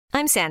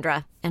I'm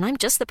Sandra, and I'm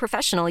just the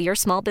professional your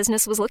small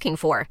business was looking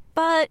for.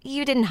 But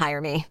you didn't hire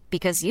me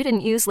because you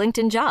didn't use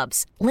LinkedIn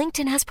Jobs.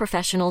 LinkedIn has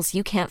professionals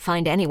you can't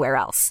find anywhere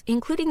else,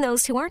 including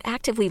those who aren't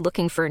actively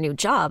looking for a new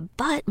job,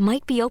 but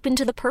might be open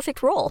to the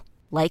perfect role,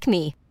 like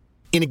me.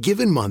 In a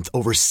given month,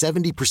 over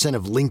 70%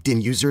 of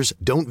LinkedIn users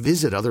don't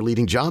visit other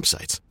leading job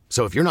sites.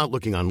 So if you're not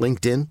looking on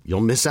LinkedIn,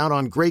 you'll miss out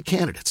on great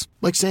candidates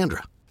like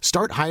Sandra.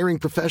 Start hiring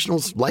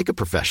professionals like a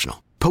professional.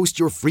 Post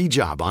your free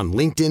job on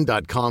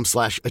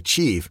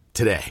linkedin.com/achieve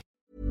today.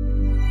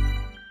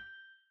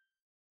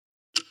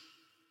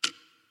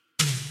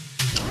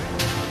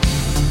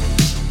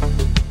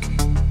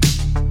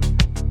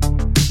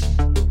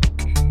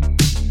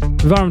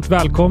 Varmt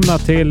välkomna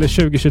till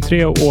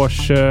 2023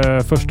 års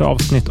första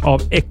avsnitt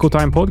av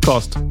Ecotime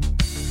Podcast.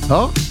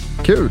 Ja,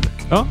 kul.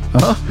 Ja,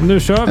 nu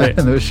kör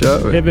vi. Nu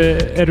kör vi.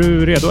 Är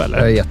du redo eller?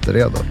 Jag är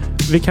jätteredo.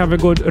 Vi kan väl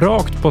gå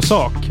rakt på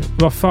sak.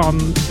 Vad fan,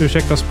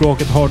 ursäkta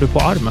språket, har du på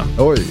armen?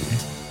 Oj,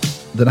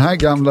 den här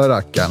gamla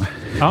rackaren.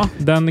 Ja,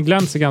 den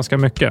glänser ganska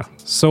mycket.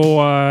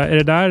 Så är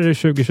det där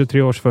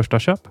 2023 års första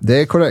köp?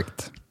 Det är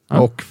korrekt. Ja.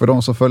 Och för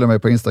de som följer mig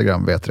på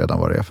Instagram vet redan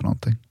vad det är för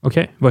någonting.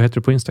 Okej, vad heter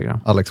du på Instagram?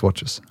 Alex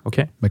Watches.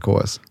 Okej. Med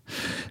KS.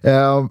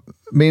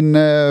 Min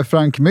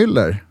Frank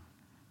Müller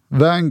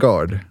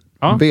Vanguard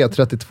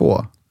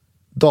V32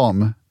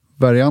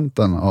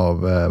 damvarianten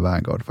av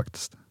Vanguard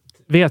faktiskt.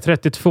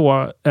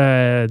 V32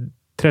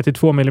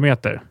 32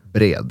 millimeter.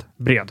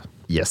 Bred.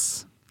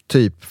 Yes.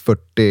 Typ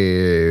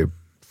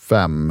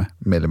 45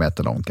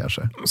 millimeter lång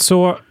kanske.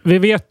 Så vi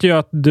vet ju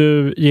att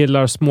du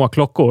gillar små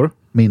klockor.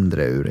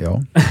 Mindre ur,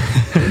 ja.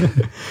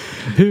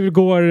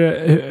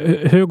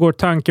 Hur går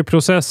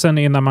tankeprocessen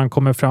innan man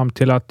kommer fram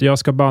till att jag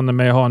ska banna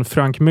mig ha en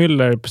Frank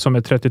Müller som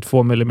är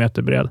 32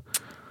 millimeter bred?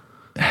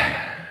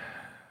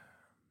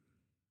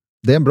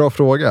 Det är en bra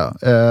fråga.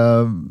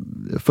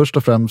 Först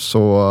och främst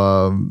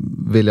så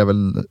vill jag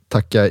väl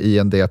tacka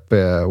INDP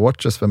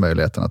Watches för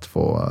möjligheten att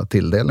få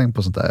tilldelning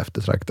på sånt där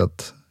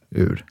eftertraktat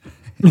ur.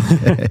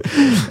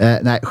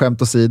 Nej,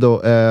 skämt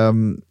åsido.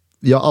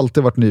 Jag har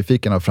alltid varit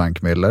nyfiken av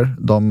Frank Müller.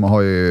 De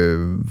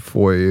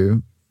får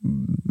ju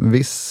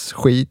viss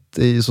skit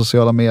i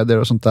sociala medier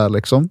och sånt där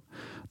liksom.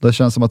 Det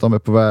känns som att de är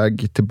på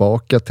väg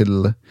tillbaka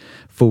till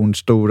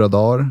fornstora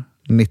dagar.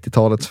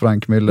 90-talets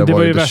Frank Müller det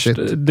var ju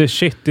the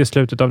shit i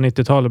slutet av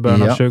 90-talet,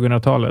 början av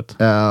 2000-talet.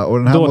 Och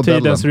den här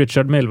dåtidens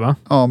Richard Mille, va?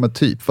 Ja, men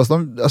typ. Fast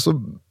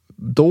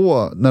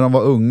då, när de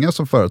var unga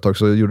som företag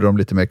så gjorde de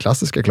lite mer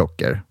klassiska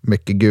klockor.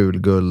 Mycket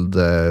guld,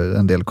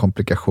 en del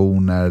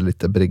komplikationer,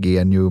 lite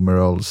Breguet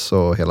numerals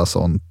och hela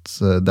sånt,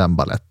 den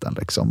balletten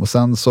liksom. Och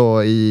sen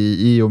så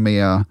i och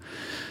med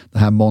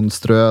den här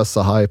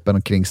monstruösa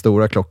hypen kring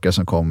stora klockor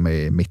som kom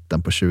i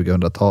mitten på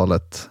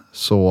 2000-talet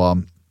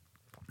så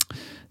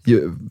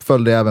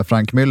följde även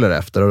Frank Müller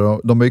efter,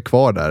 och de är ju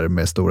kvar där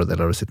med stora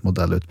delar av sitt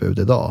modellutbud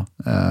idag.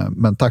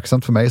 Men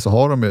tacksamt för mig så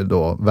har de ju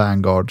då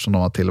Vanguard som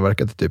de har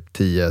tillverkat i typ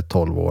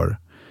 10-12 år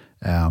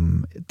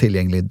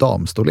tillgänglig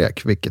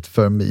damstorlek, vilket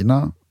för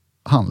mina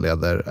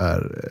handleder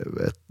är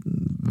ett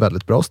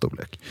väldigt bra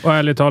storlek. Och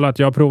ärligt talat,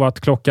 jag har provat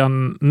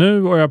klockan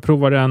nu och jag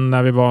provade den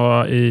när vi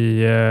var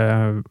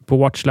på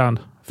Watchland.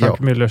 Frank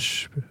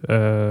Müllers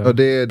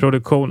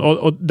produktion.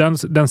 Och den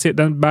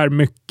bär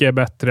mycket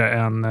bättre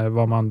än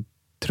vad man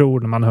tror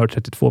när man hör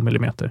 32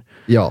 millimeter.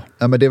 Ja,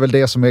 men det är väl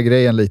det som är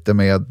grejen lite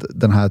med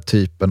den här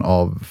typen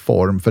av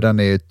form. För den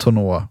är ju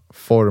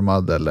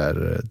tonneauformad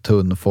eller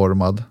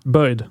tunnformad.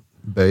 Böjd.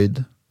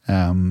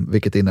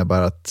 Vilket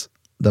innebär att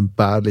den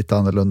bär lite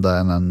annorlunda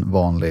än en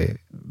vanlig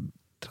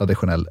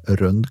traditionell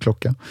rund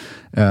klocka.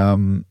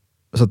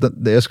 Så att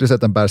jag skulle säga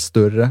att den bär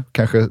större.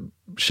 Kanske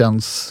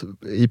känns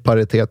i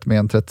paritet med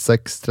en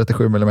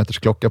 36-37 millimeters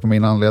klocka på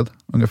min handled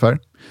ungefär.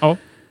 Ja,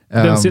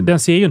 den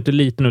ser ju inte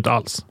liten ut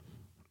alls.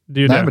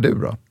 Nej, men det är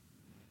bra.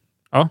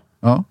 Ja.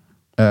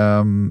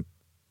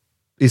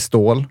 I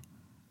stål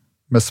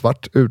med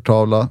svart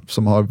urtavla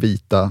som har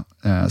vita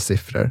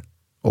siffror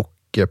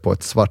och på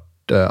ett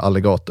svart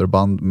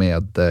alligatorband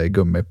med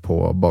gummi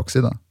på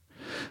baksidan.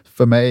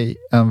 För mig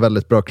en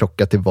väldigt bra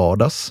klocka till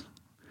vardags.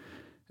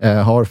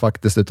 Har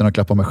faktiskt, utan att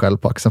klappa mig själv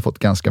på axeln, fått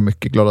ganska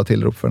mycket glada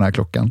tillrop för den här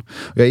klockan.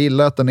 Och jag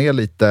gillar att den är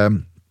lite,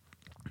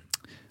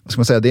 vad ska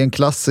man säga, det är en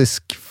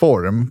klassisk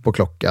form på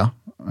klocka.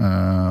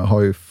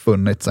 Har ju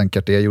funnits sen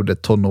Cartier gjorde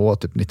tonneau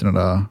typ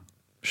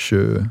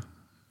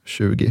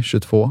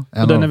 1922.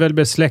 Och den är väl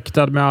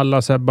besläktad med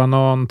alla så här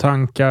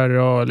banantankar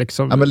och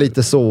liksom... Ja, men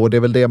lite så. Det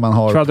är väl det man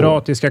har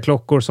kvadratiska på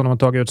klockor som de har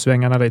tagit ut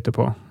svängarna lite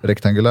på.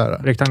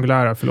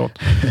 Rektangulära, förlåt.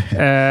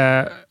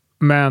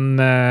 Men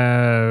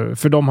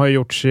för de har ju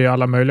gjorts i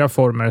alla möjliga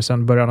former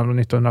sedan början av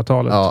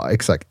 1900-talet. Ja,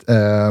 exakt.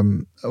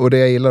 Och det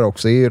jag gillar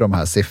också är ju de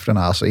här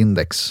siffrorna, alltså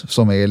index,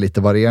 som är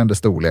lite varierande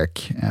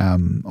storlek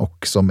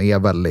och som är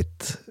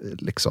väldigt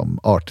liksom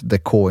art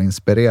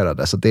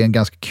deco-inspirerade. Så det är en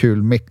ganska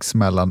kul mix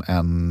mellan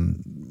en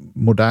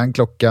modern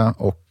klocka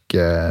och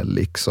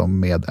liksom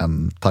med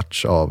en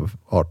touch av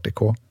art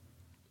deco.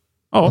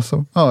 Ja.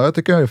 Alltså, ja, jag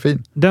tycker den är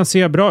fin. Den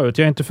ser bra ut.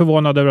 Jag är inte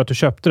förvånad över att du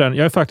köpte den.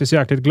 Jag är faktiskt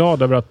jäkligt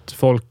glad över att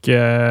folk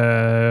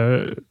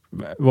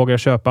vågar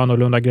köpa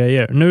annorlunda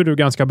grejer. Nu är du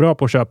ganska bra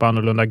på att köpa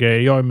annorlunda grejer.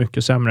 Jag är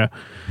mycket sämre.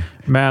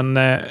 Men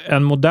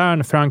en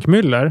modern Frank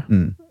Müller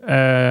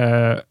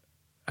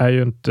är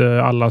ju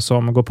inte alla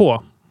som går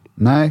på.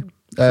 Nej.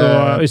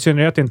 Så i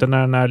synnerhet inte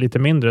när den är lite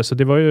mindre. Så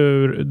då var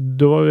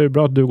det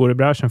bra att du går i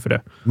bräschen för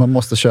det. Man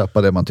måste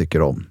köpa det man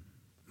tycker om.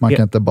 Man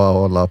kan inte bara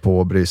hålla på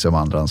och bry sig om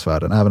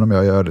andrahandsvärden. Även om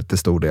jag gör det till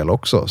stor del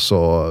också.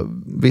 Så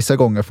vissa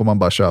gånger får man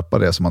bara köpa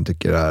det som man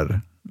tycker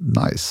är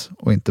nice.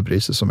 Och inte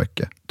bry sig så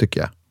mycket,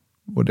 tycker jag.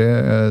 Och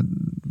det,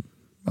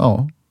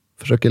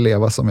 försöker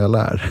leva som jag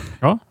lär.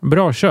 Ja,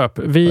 bra köp.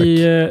 Vi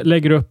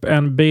lägger upp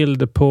en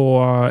bild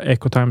på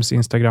Ecotimes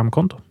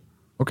Instagram-konto.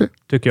 Okej.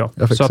 Tycker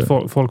jag. Så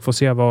att folk får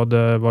se vad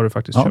du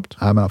faktiskt köpt.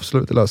 Ja, men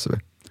absolut, det löser vi.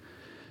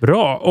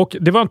 Bra, och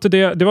det var inte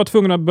det var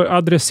tvungen att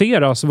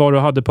adresseras vad du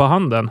hade på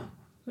handen.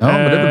 Ja,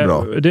 men det är väl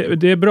bra.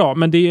 Det är bra,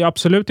 men det är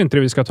absolut inte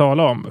det vi ska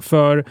tala om.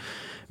 För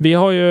vi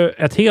har ju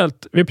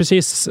vi har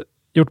precis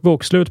gjort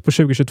bokslut på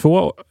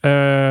 2022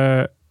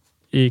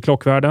 i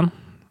klockvärlden.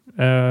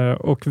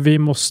 Och vi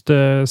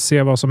måste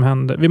se vad som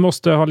händer. Vi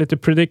måste ha lite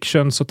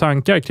predictions och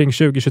tankar kring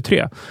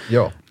 2023.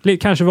 Ja.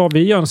 Kanske vad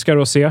vi önskar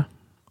att se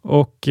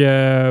och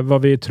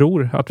vad vi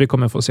tror att vi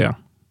kommer få se.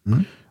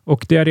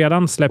 Och det har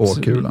redan släppts...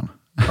 Spåkulan.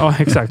 Ja,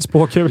 exakt.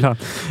 Spåkulan.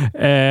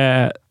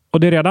 Och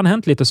det har redan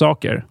hänt lite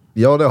saker.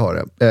 Ja, det har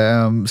det.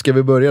 Ska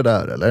vi börja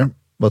där, eller?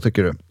 Vad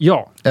tycker du?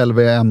 Ja.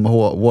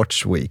 LVMH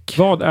Watch Week.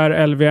 Vad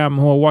är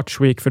LVMH Watch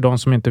Week för de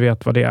som inte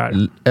vet vad det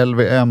är?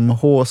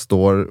 LVMH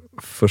står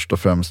först och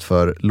främst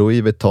för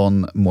Louis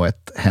Vuitton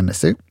Moet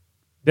Hennessy.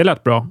 Det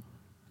lät bra.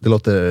 Det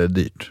låter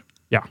dyrt.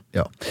 Ja.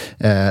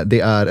 Det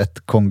är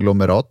ett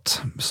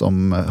konglomerat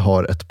som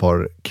har ett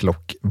par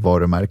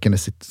klockvarumärken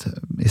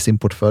i sin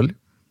portfölj.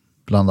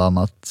 Bland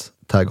annat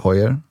Tag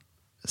Heuer,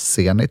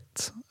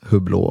 Zenit,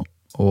 Hublot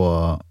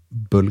och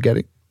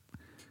Bulgari.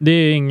 Det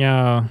är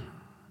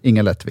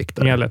inga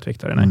lättviktare. Inga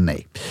lättviktare,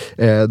 nej.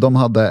 De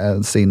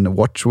hade sin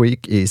Watch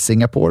Week i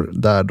Singapore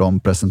där de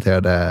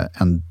presenterade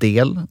en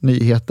del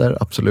nyheter.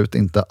 Absolut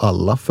inte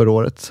alla för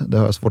året. Det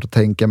har jag svårt att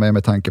tänka mig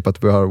med tanke på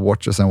att vi har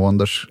Watches and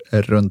Wonders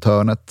runt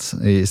hörnet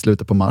i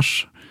slutet på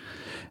mars.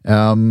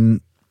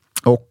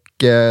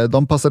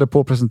 De passade på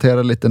att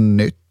presentera lite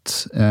nytt.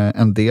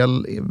 En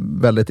del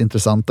väldigt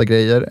intressanta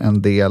grejer.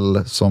 En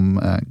del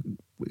som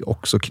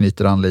också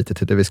knyter an lite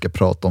till det vi ska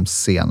prata om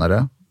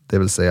senare. Det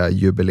vill säga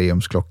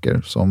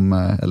jubileumsklockor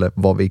eller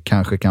vad vi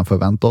kanske kan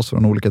förvänta oss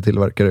från olika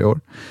tillverkare i år.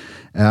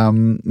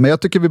 Men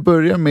jag tycker vi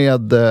börjar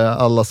med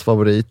allas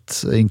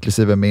favorit,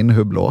 inklusive min,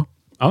 Hublot.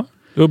 Ja,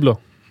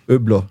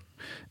 Hublot.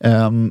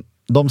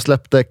 De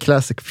släppte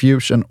Classic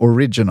Fusion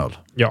Original.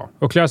 Ja,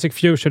 och Classic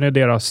Fusion är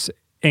deras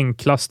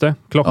enklaste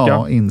klocka.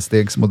 Ja,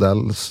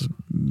 instegsmodell.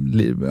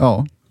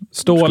 Ja.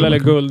 Stål eller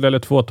guld eller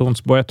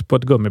tvåtonsboett på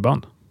ett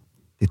gummiband.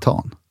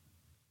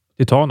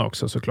 Titan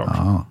också såklart.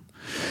 Ja.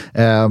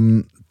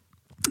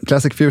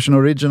 Classic Fusion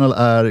Original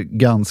är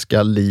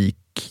ganska lik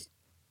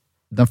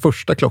den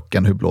första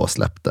klockan Hublot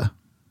släppte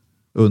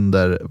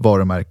under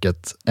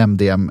varumärket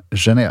MDM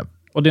Genève.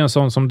 Och det är en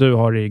sån som du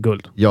har i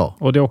guld. Ja.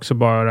 Och det är också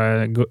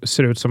bara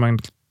ser ut som en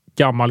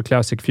gammal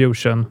Classic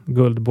Fusion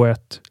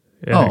guldboett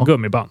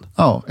gummiband.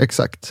 Ja,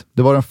 exakt.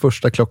 Det var den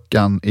första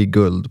klockan i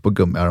guld på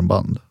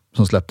gummiarmband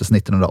som släpptes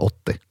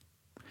 1980.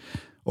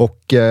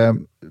 Och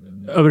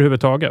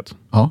överhuvudtaget?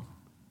 Ja.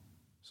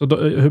 Så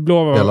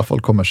Hublot var... I alla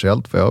fall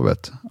kommersiellt, vad jag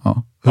vet.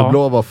 Ja.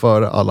 Hublot var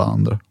före alla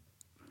andra.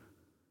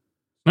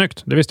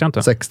 Snyggt, det visste jag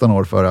inte. 16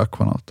 år före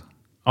Aquanaut.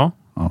 Ja,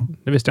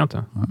 det visste jag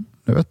inte. Ja,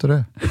 nu vet du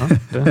det. Ja,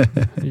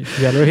 det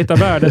gäller att hitta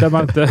värde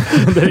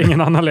där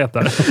ingen annan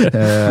letar.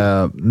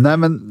 Nej,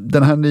 men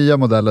den här nya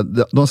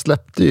modellen, de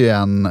släppte ju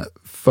en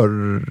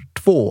för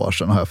 2 år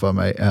sedan, har jag för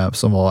mig,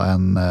 som var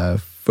en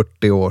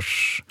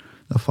 40-års...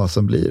 Vad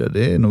fasen blir det?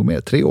 Det är nog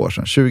mer 3 år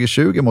sedan.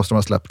 2020 måste de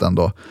ha släppt den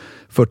då.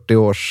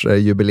 40-års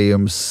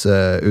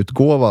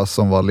jubileumsutgåva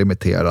som var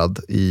limiterad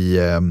i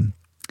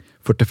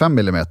 45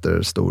 mm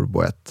stor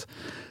boett.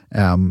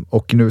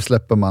 Och nu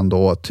släpper man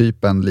då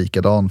typ en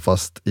likadan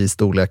fast i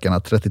storlekarna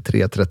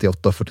 33,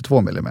 38 och 42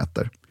 mm.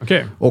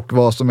 Okay. Och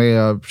vad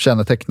som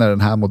kännetecknar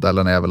den här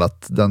modellen är väl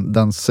att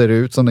den ser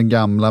ut som den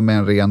gamla med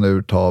en ren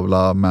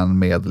urtavla men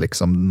med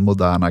liksom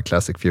moderna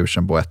Classic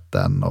Fusion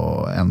boetten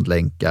och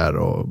ändlänkar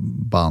och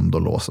band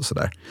och lås och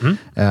sådär.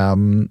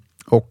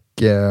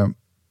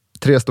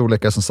 3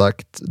 storlekar som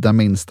sagt. Den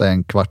minsta är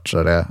en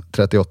kvartsare,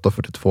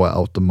 38-42 är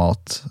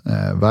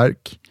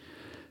automatverk.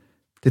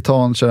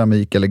 Titan,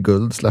 keramik eller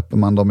guld släpper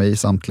man dem i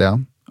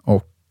samtliga.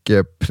 Och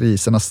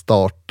priserna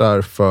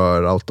startar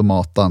för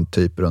automatan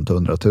typ runt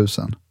 100 000.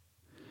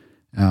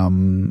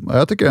 Och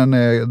jag tycker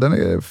den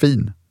är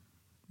fin.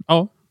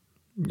 Ja,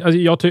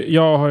 alltså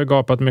jag har ju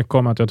gapat mycket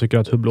om att jag tycker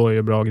att Hublot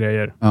är bra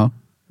grejer. Ja.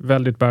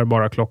 Väldigt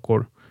bärbara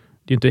klockor.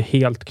 Det är inte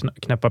helt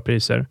knäppa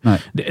priser.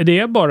 Nej. Det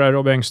är bara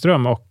Rob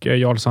Engström och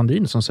Jarl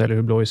Sandin som säljer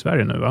Hublot i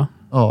Sverige nu, va?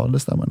 Ja, det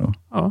stämmer nog.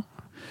 Ja.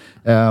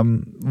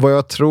 Vad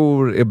jag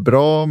tror är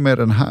bra med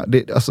den här...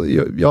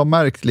 jag har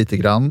märkt lite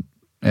grann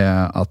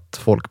att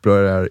folk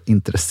börjar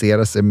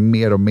intressera sig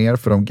mer och mer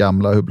för de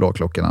gamla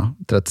Hublot-klockorna.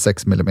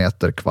 36 mm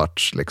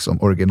kvarts,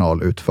 liksom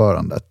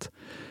originalutförandet.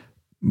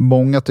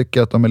 Många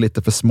tycker att de är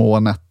lite för små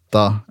och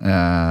nätta,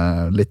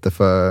 lite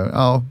för,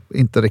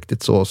 inte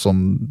riktigt så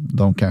som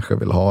de kanske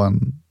vill ha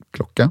en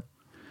klocka.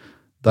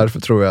 Därför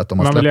tror jag att de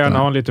har släppt. Man vill gärna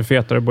ha en lite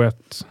fetare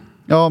boett.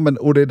 Ja,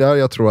 och det är där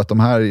jag tror att de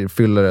här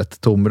fyller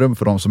ett tomrum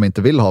för de som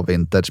inte vill ha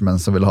vintage, men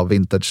som vill ha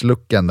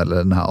vintage-looken eller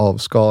den här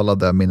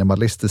avskalade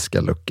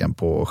minimalistiska looken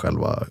på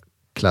själva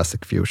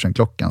Classic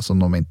Fusion-klockan som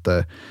de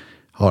inte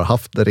har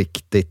haft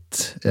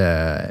riktigt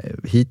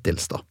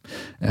hittills då.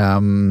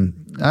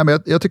 Men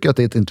jag tycker att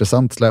det är ett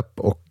intressant släpp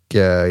och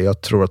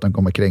jag tror att de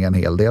kommer kränga en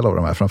hel del av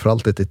de här,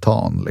 framförallt i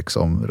titan,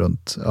 liksom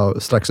runt,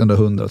 strax under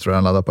 100 tror jag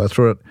den laddar på. Jag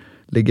tror det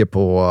ligger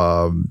på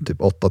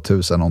typ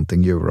 8000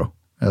 någonting euro.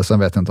 Sen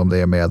vet jag inte om det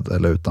är med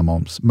eller utan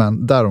moms,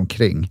 men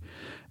däromkring.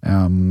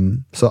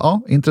 Så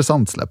ja,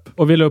 intressant släpp.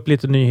 Och vi la upp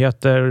lite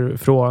nyheter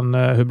från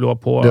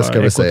Hublot på det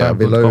ska vi säga.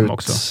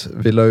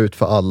 Vi la ut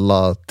för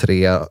alla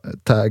 3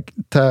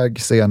 Tag,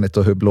 Zenit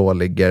och Hublot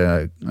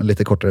ligger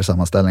lite kortare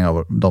sammanställningar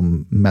av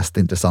de mest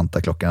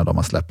intressanta klockorna de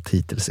har släppt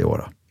hittills i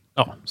år.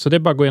 Ja, så det är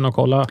bara att gå in och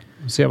kolla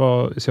och se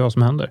vad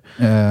som händer.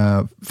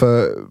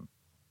 För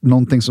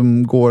någonting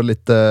som går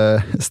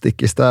lite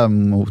stick i stäv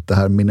mot det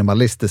här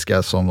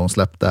minimalistiska som de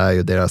släppte är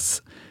ju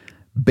deras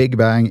Big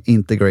Bang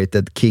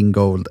Integrated King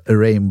Gold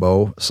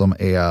Rainbow som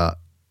är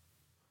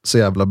så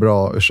jävla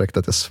bra, ursäkta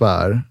att jag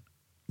svär,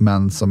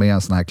 men som är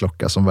en sån här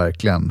klocka som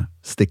verkligen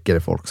sticker i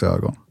folks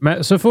ögon.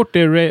 Men så fort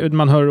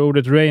man hör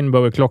ordet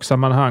rainbow i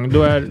klocksammanhang,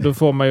 då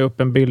får man ju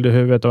upp en bild i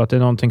huvudet av att det är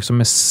någonting som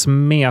är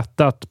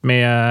smetat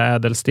med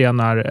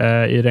ädelstenar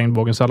i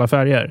regnbågens alla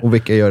färger. Och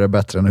vilka gör det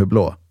bättre än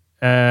Hublot?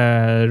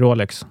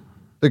 Rolex.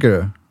 Tycker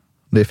du?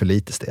 Det är för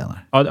lite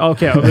stenar. Ja,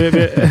 okej.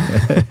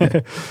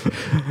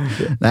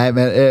 Nej,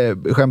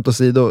 men skämt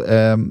åsido.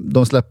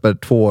 De släpper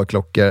 2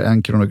 klockor,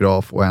 en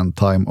kronograf och en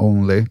time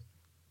only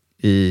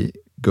i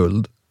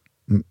guld.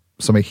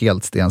 Som är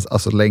helt stens,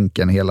 alltså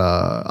länken,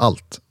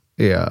 allt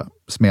är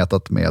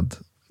smetat med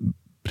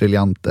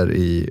briljanter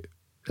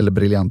eller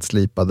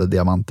briljantslipade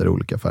diamanter i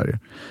olika färger.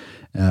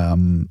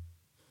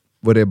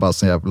 Och det är bara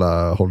sån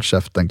jävla håll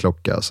käften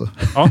klocka alltså.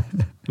 Ja,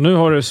 nu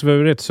har du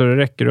svurit så det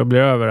räcker att bli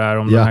över här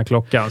om den här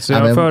klockan. Så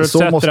jag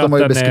så måste man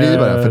ju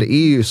beskriva den, för det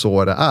är ju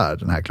så det är,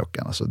 den här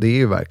klockan. Alltså, det är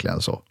ju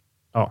verkligen så.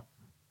 Ja.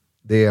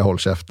 Det är håll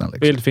käften. Liksom.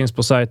 Bild finns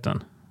på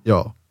sajten.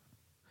 Ja.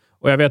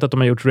 Och jag vet att de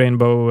har gjort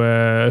Rainbow,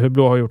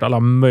 Hublot har gjort alla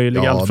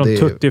möjliga, allt från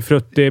Tutti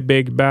Frutti,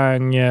 Big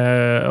Bang,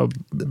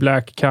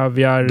 Black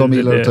Caviar. De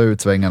gillar att ta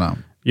ut svängarna.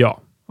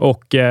 Ja.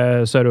 Och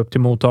så är det upp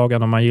till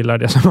mottagaren om man gillar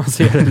det som man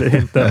ser eller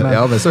inte. Men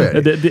ja, men så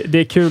är det. Det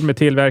är kul med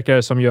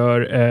tillverkare som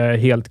gör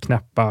helt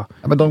knäppa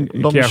men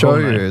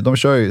de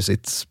kör ju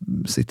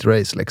sitt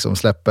race liksom.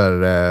 Släpper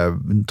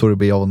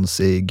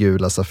tourbillons i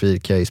gula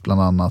Safir-case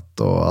bland annat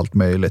och allt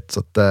möjligt. Så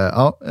att,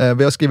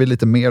 vi har skrivit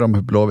lite mer om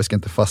Hublot. Vi ska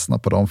inte fastna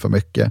på dem för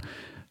mycket.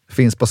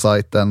 Finns på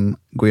sajten.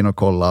 Gå in och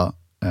kolla.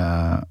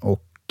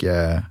 Och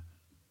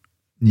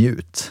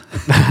njut.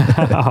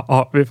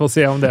 Ja, vi får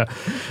se om det.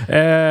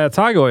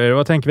 Tag Heuer,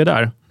 vad tänker vi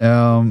där?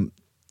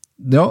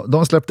 Ja,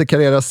 de släppte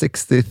Carrera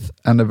 60th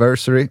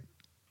Anniversary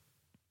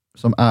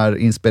som är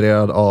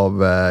inspirerad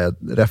av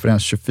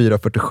referens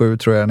 2447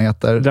 tror jag den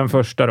heter. Den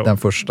första då? Den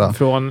första.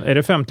 Från, är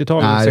det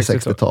 50-tal? Nej,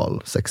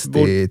 60-tal.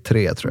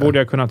 63 tror jag. Borde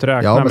jag kunnat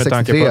räkna ja, men med 63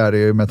 tanke på... är det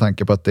ju med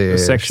tanke på att det är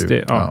 60,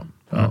 20. Ja.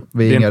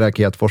 Vi är inga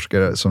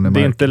raketforskare som ni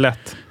märker. Det är inte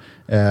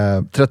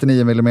lätt.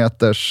 39 mm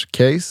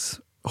case.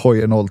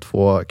 Heuer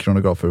 02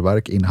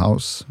 kronografurverk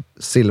in-house.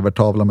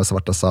 Silvertavla med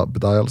svarta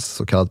subdials,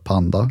 så kallad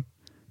Panda.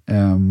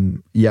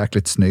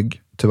 Jäkligt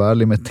snygg. Tyvärr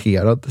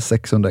limiterad,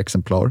 600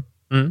 exemplar.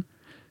 Mm.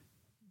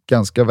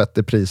 Ganska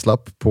vettig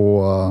prislapp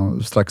på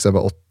strax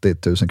över 80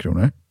 000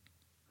 kronor.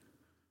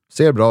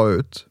 Ser bra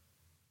ut.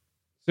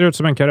 Ser ut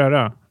som en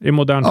Carrera i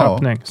modern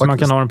tappning. Så faktiskt. Man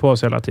kan ha den på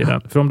sig hela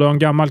tiden. För om du har en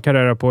gammal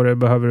Carrera på det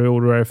behöver du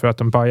oroa dig för att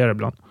den pajar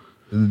ibland.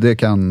 Det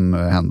kan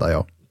hända,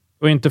 ja.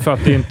 Och inte för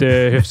att det inte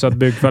är hyfsad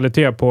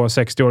byggkvalitet på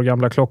 60 år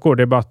gamla klockor.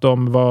 Det är bara att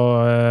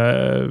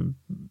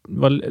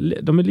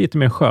de är lite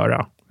mer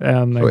sköra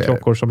än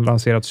klockor som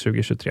lanserats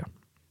 2023.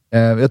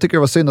 Jag tycker det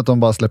var synd att de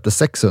bara släppte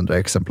 600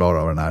 exemplar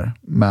av den här.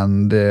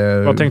 Men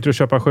vad tänkte du,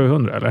 köpa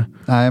 700 eller?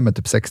 Nej, men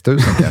typ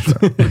 6000 kanske.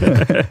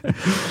 Nej,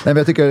 men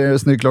jag tycker det är en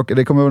snygg klocka.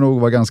 Det kommer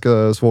nog vara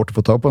ganska svårt att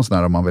få tag på en sån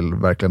här om man vill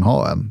verkligen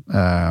ha en.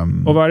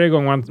 Och varje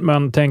gång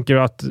man tänker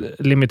att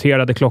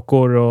limiterade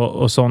klockor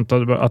och sånt,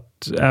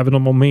 att även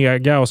om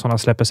Omega och sådana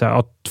släpper sig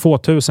att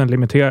 2000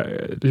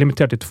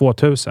 limiterat till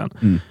 2000.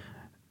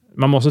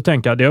 Man måste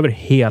tänka att det är över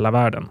hela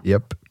världen.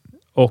 Japp.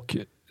 Och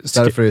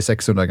därför är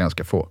 600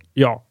 ganska få.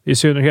 Ja, i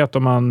synnerhet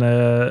om man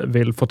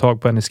vill få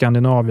tag på en i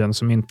Skandinavien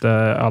som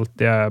inte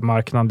alltid är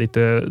marknaden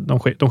lite...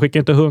 De skickar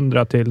inte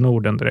 100 till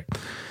Norden direkt.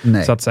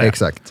 Nej, så att säga.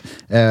 Exakt.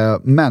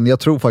 Men jag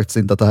tror faktiskt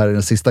inte att det här är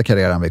den sista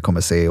karriären vi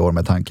kommer se i år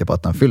med tanke på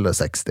att den fyller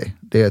 60.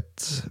 Det är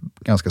ett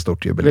ganska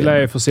stort jubileum. Vi lär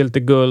ju få se lite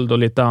guld och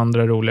lite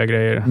andra roliga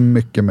grejer.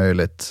 Mycket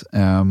möjligt.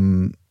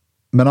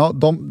 Men ja,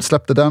 de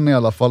släppte den i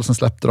alla fall. Sen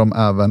släppte de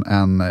även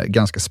en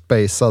ganska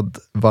spacad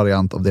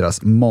variant av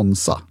deras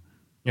Monza.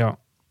 Ja.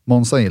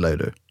 Monza gillar ju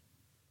du.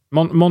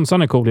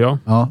 Monzan är cool, ja.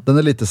 Ja, den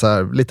är lite så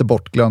här, lite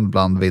bortglömd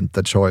bland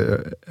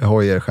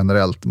vintage-hojer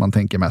generellt. Man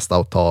tänker mest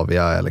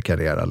Autavia eller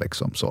Carrera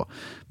liksom så.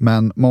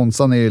 Men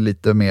Monzan är ju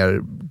lite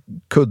mer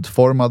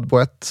kuddformad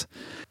boett.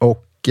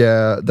 Och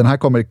den här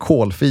kommer i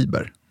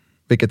kolfiber,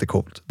 vilket är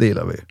coolt. Det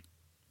gillar vi.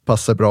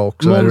 Passar bra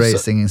också. En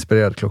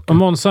racing-inspirerad klocka. Och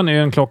Monzan är ju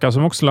en klocka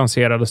som också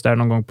lanserades där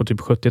någon gång på typ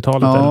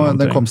 70-talet. Ja,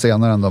 eller den kom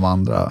senare än de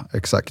andra.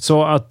 Exakt.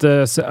 Så att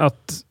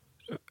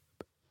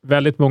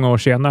väldigt många år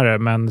senare,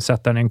 men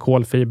sätta den i en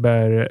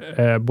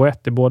kolfiber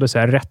boett är både så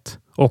här rätt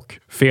och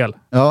fel.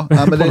 Ja,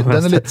 men den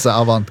är lite så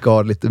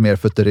avantgarde, lite mer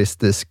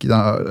futuristisk.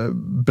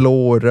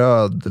 Blå och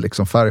röd,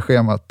 liksom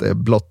färgschemat är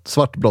blått,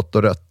 svart, blått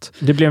och rött.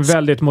 Det blir en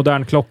väldigt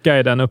modern klocka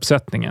i den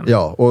uppsättningen.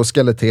 Ja, och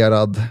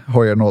skeletterad,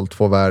 Heuer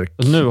 02-verk.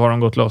 Nu har de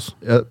gått loss.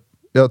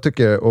 Jag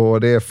tycker,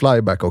 och det är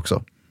flyback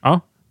också. Ja.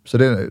 Så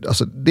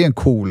det är en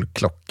cool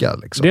klocka.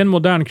 Liksom. Det är en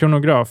modern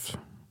kronograf.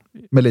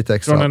 Med lite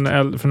extra.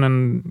 Från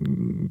en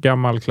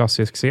gammal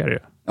klassisk serie.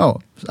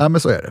 Ja, men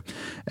så är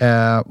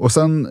det. Och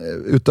sen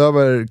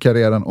utöver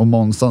Carreran och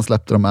Monzan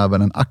släppte de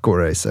även en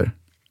Aquaracer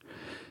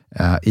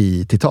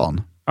i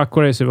titan.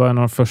 Aquaracer var en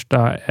av de första...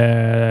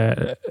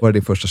 Var det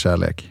din första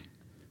kärlek?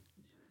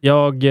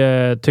 Jag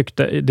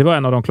tyckte... Det var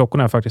en av de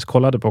klockorna jag faktiskt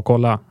kollade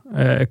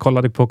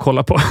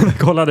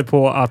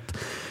på att...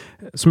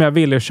 Som jag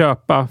ville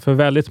köpa för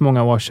väldigt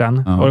många år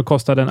sedan. Ja. Och det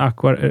kostade en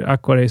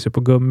Aquaracer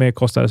på gummi.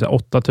 Kostade så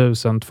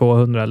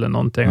 8,200 eller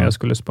någonting. Ja. Jag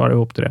skulle spara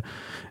ihop till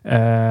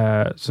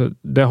det. Så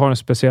det har en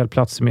speciell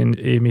plats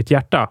i mitt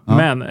hjärta. Ja.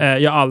 Men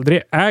jag har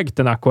aldrig ägt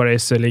en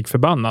Aquaracer lik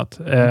förbannat.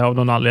 Av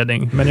någon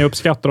anledning. Men jag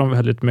uppskattar dem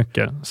väldigt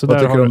mycket. Så vad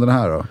tycker du om den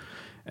här då?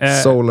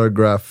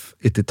 Solargraph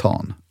i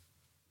titan.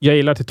 Jag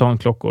gillar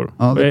titanklockor.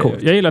 Ja, det är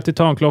coolt. Jag gillar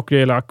titanklockor, jag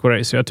gillar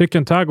Aquaracer. Jag tycker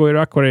en Tag Heuer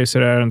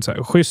Aquaracer är en så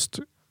här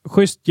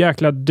schysst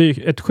jäkla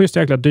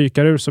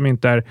dykarur som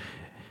inte är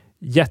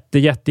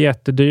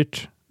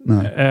jättedyrt.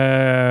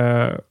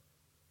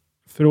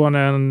 Från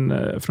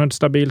ett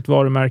stabilt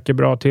varumärke,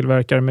 bra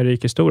tillverkare med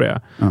rik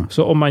historia. Ja.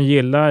 Så om man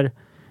gillar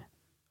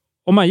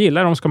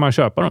dem ska man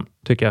köpa dem,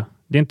 tycker jag.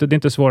 Det är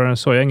inte svårare än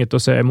så. Jag har inget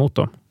att säga emot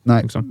dem.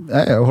 Nej,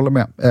 jag håller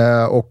med.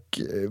 Och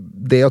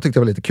det jag tyckte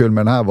var lite kul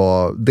med den här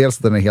var dels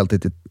att den är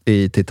helt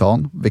i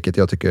titan, vilket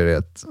jag tycker är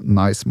ett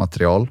nice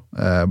material.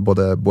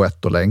 Både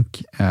boett och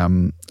länk.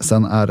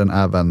 Sen är den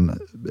även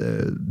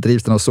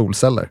drivs den av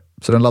solceller.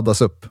 Så den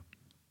laddas upp.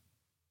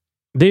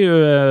 Det är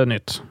ju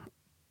nytt.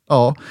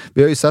 Ja,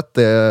 vi har ju sett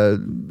det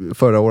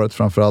förra året,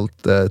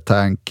 framförallt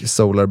Tank,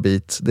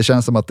 Solarbeat. Det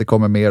känns som att det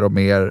kommer mer och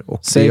mer.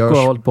 Och Seiko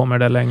har hållit på med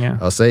det länge.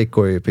 Ja,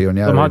 Seiko är ju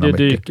pionjärer. De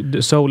hade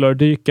ju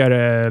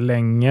Solardykare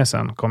länge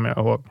sedan, kommer jag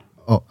ihåg.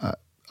 Ja,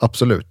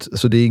 absolut.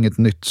 Så det är inget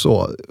nytt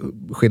så.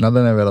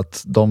 Skillnaden är väl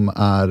att de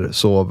är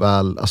så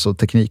väl, alltså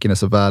tekniken är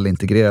så väl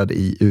integrerad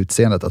i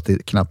utseendet att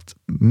det knappt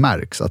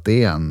märks att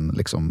det är en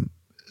liksom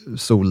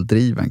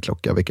soldriven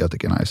klocka, vilket jag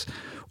tycker är nice.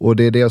 Och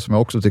det är det som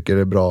jag också tycker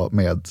är bra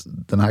med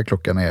den här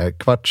klockan är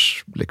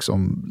kvarts,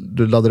 liksom,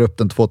 du laddar upp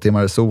den 2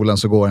 timmar i solen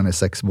så går den i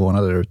 6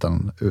 månader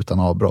utan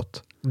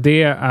avbrott.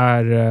 Det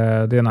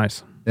är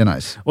nice. Det är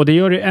nice. Och det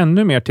gör det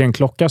ännu mer till en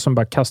klocka som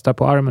bara kastar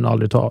på armen och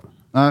aldrig tar av.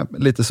 Nej,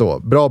 lite så.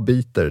 Bra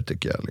biter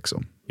tycker jag.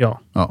 Liksom.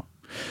 Ja.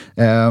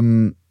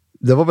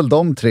 Det var väl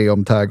de 3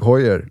 om Tag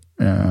Heuer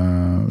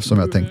som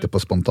jag tänkte på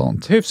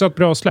spontant. Hyfsat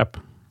bra släpp.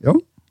 Ja.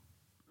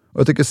 Och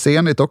jag tycker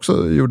Zenit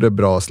också gjorde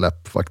bra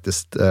släpp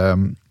faktiskt.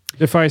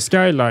 Defy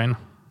Skyline.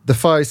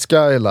 Defy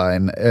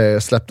Skyline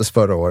släpptes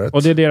förra året.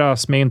 Och det är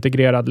deras med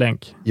integrerad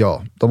länk.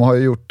 Ja, de har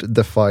ju gjort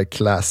Defy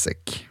Classic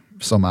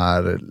som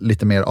är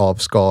lite mer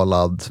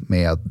avskalad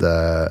med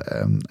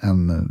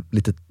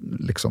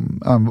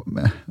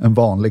en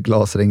vanlig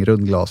glasring,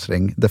 rund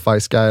glasring. Defy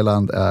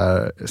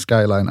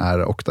Skyline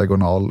är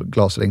oktagonal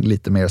glasring,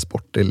 lite mer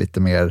sportig, lite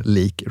mer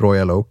lik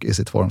Royal Oak i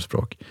sitt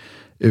formspråk.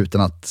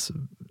 Utan att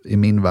i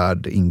min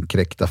värld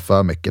inkräkta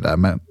för mycket där,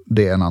 men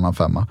det är en annan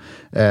femma.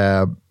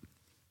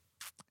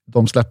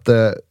 De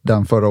släppte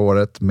den förra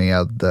året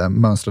med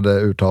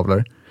mönstrade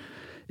urtavlor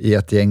i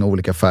ett gäng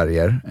olika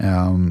färger.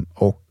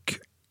 Och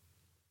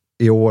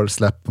i år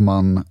släpper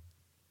man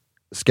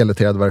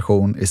skeletterad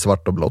version i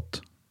svart och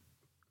blått.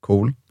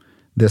 Cool.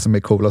 Det som är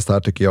coolast här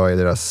tycker jag är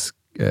deras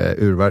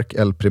urverk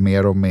El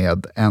Primero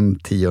med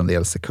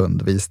 1/10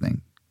 sekund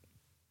visning.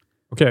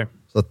 Okej.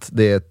 Så att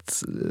det är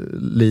ett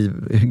liv...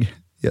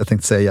 Jag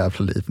tänkte säga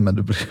jävla liv, men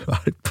du blir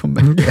arg på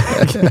mig.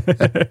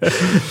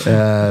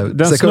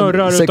 Den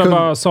snurrar utav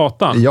bara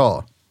satan.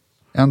 Ja,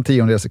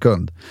 1/10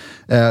 sekund.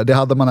 Det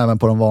hade man även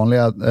på de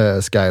vanliga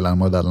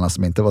Skyline-modellerna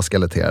som inte var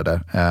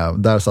skeletterade.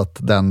 Där satt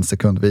den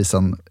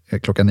sekundvisan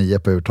klockan 9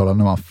 på urtavlan.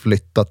 Nu har man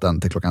flyttat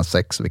den till klockan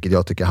 6, vilket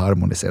jag tycker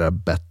harmoniserar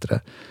bättre.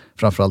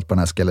 Framförallt på den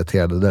här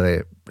skeletterade där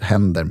det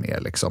händer mer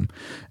liksom.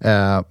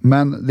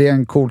 Men det är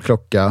en cool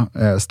klocka.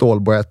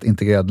 Stålboett,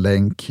 integrerad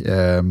länk.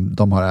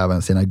 De har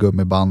även sina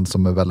gummiband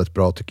som är väldigt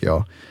bra tycker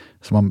jag.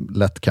 som man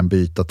lätt kan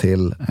byta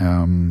till.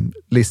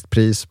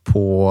 Listpris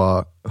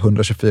på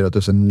 124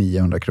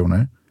 900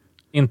 kronor.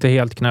 Inte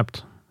helt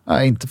knäppt.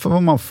 Nej, inte för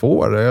vad man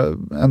får.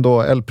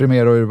 Ändå El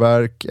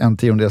Primero-urverk,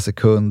 1/10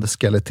 sekund,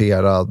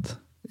 skeletterad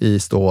i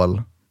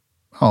stål.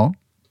 Ja,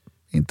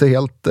 inte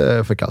helt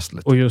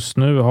förkastligt. Och just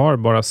nu har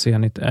bara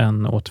Zenit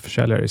en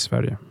återförsäljare i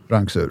Sverige.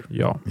 Ranksur.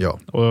 Ja.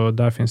 Och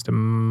där finns det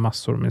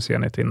massor med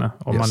Zenit inne.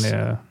 Om man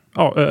är...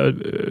 Ja,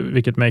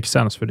 vilket makes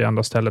sense för det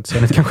andra stället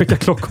Zenit kan skicka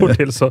klockor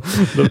till. Så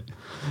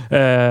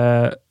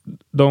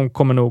de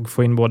kommer nog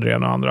få in både det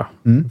ena och andra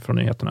från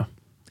nyheterna.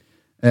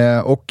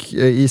 Och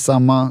i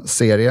samma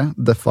serie,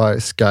 DeFi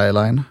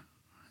Skyline.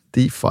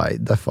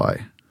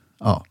 DeFi.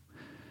 Ja.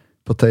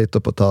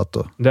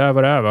 Potato. Det är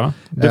vad det är, va?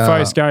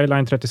 DeFi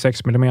Skyline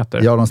 36 mm.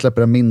 Ja, de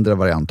släpper en mindre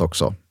variant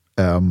också.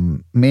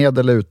 Med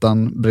eller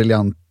utan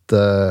briljant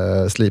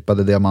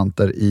slipade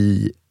diamanter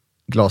i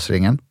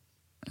glasringen.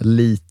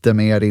 Lite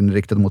mer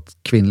inriktad mot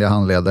kvinnliga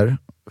handleder.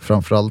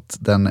 Framförallt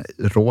den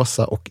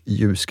rosa och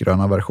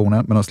ljusgröna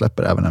versionen. Men de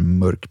släpper även en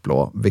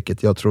mörkblå.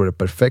 Vilket jag tror är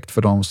perfekt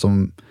för de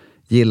som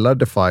gillar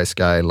DeFi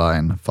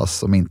Skyline fast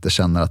som inte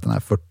känner att den här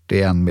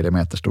 41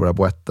 mm stora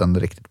boetten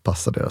riktigt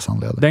passar deras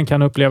handleder. Den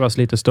kan upplevas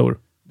lite stor.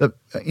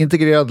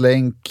 Integrerad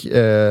länk,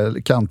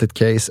 kantigt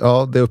case.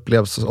 Ja, det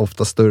upplevs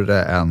ofta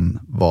större än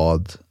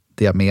vad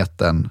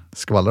diametern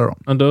skvallrar om.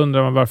 Men då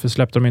undrar man varför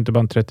släppte de inte bara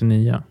en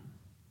 39?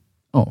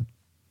 Ja,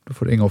 då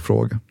får du ringa och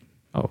fråga.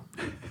 Ja.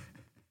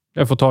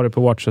 Jag får ta det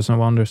på Watches and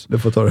Wonders. Du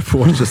får ta det på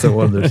Watches and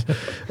Wonders.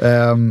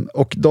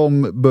 Och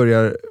de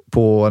börjar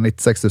på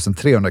 96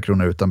 300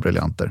 kronor utan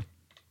briljanter.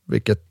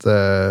 Vilket,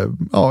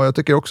 jag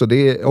tycker också,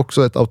 det är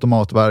också ett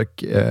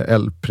automatverk,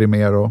 El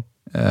Primero,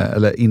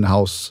 eller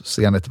inhouse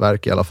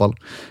Zenit-verk i alla fall.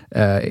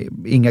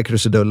 Inga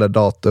krusiduller,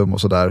 datum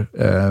och sådär.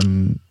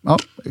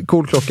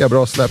 Cool klocka,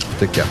 bra släpp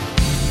tycker jag.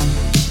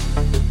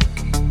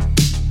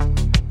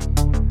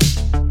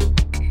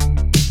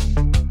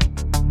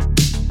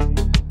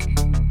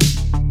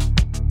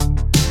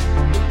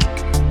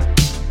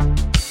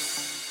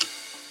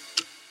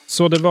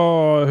 Så det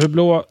var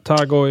Hublot,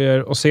 Tag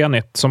Heuer och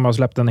Zenit som har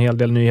släppt en hel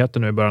del nyheter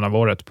nu i början av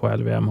året på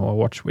LVMH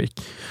Watch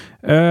Week.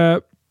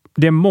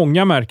 Det är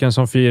många märken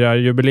som firar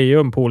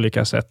jubileum på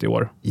olika sätt i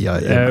år.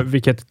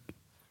 Vilket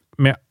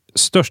med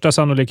största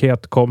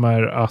sannolikhet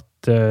kommer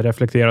att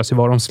reflekteras i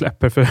vad de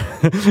släpper för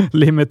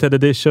limited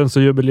editions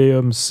och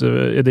jubileums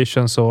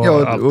editions och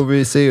allt. Och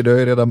vi ser ju, det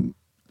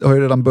har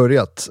ju redan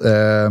börjat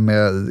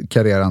med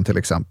Carreran till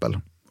exempel.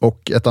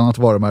 Och ett annat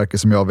varumärke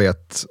som jag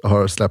vet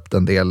har släppt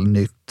en del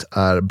nytt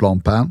är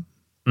Blancpain.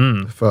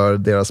 För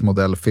deras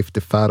modell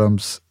 50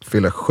 Fathoms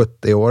fyller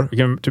 70 år.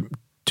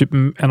 Typ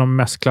en av de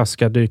mest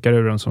klassiska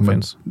dykaruren som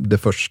finns. Det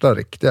första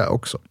riktiga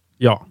också.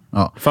 Ja.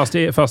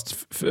 Fast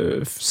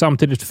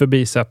samtidigt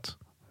förbisett.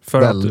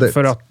 För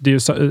att det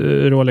är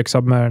ju Rolex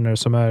Submariner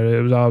som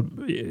är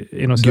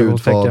inom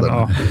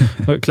Gudfadern.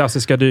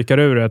 klassiska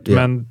dykaruret.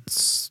 Yeah. Men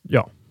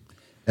ja.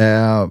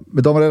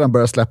 Men de har redan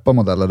börjat släppa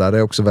modeller där. Det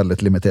är också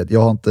väldigt limiterat.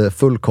 Jag har inte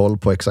full koll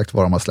på exakt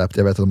vad de har släppt.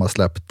 Jag vet att de har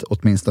släppt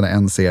åtminstone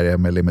en serie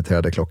med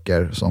limiterade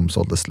klockor som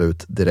sålde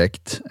slut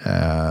direkt.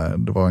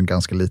 Det var en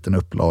ganska liten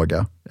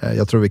upplaga.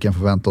 Jag tror vi kan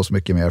förvänta oss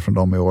mycket mer från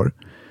dem i år.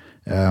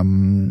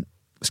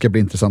 Det ska bli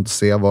intressant att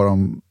se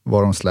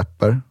vad de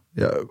släpper.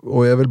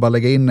 Och jag vill bara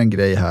lägga in en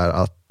grej här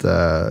att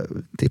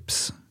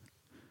tips.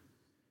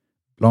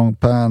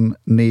 Blancpain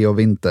Neo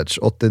Vintage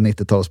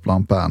 80-90-tals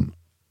Blancpain.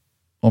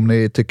 Om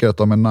ni tycker att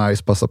de är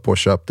nice, passa på att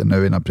köpa det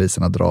nu innan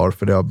priserna drar,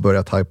 för det har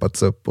börjat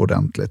hypats upp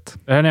ordentligt.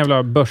 Det här är en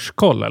jävla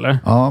börskoll, eller?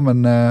 Ja,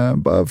 men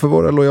för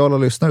våra lojala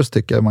lyssnare så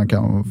tycker jag man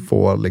kan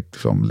få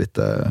liksom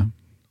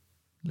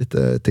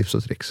lite tips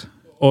och tricks.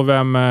 Och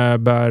vem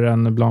bär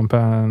en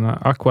Blancpain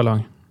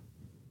Aqualung?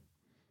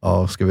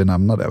 Ja, ska vi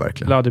nämna det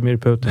verkligen? Vladimir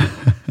Putin.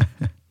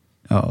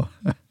 Ja,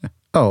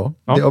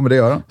 men det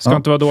gör han. Ska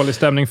inte vara dålig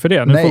stämning för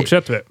det. Nu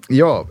fortsätter vi.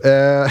 Ja,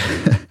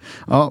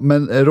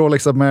 men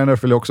Rolex Submariner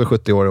fyller också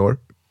 70 år i år.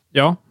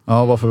 Ja.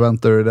 Ja, vad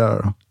förväntar du dig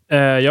där då?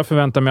 Jag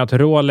förväntar mig att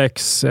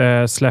Rolex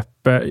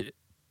släpper...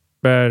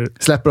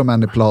 Släpper de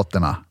än i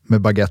platerna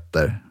med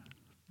baguetter?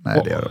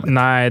 Nej, det gör de inte.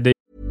 Nej,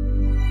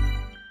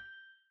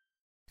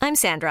 I'm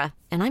Sandra,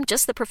 and I'm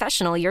just the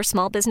professional your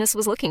small business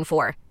was looking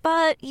for.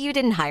 But you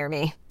didn't hire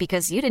me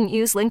because you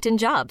didn't use LinkedIn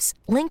Jobs.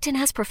 LinkedIn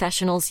has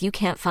professionals you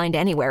can't find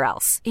anywhere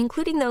else,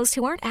 including those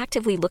who aren't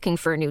actively looking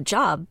for a new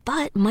job,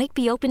 but might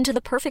be open to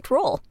the perfect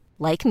role,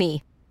 like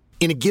me.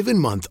 In a given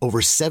month, over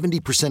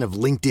 70% of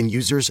LinkedIn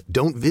users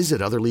don't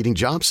visit other leading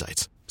job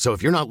sites. So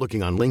if you're not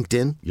looking on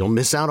LinkedIn, you'll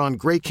miss out on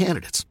great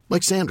candidates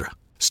like Sandra.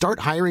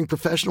 Start hiring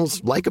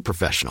professionals like a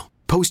professional.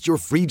 Post your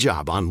free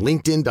job on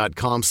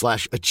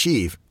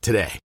linkedin.com/achieve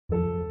today.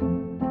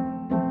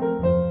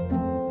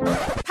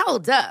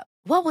 Hold up.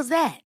 What was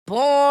that?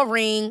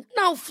 Boring.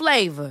 No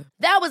flavor.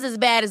 That was as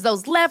bad as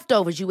those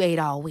leftovers you ate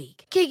all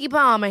week. Keke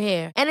Palmer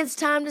here. And it's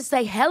time to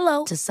say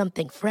hello to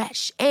something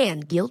fresh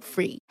and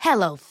guilt-free.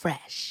 Hello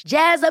Fresh.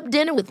 Jazz up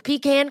dinner with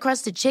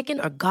pecan-crusted chicken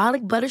or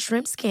garlic butter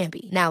shrimp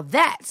scampi. Now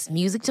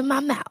that's music to my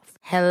mouth.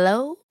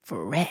 Hello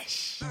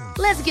Fresh.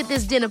 Let's get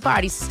this dinner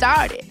party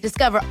started.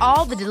 Discover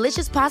all the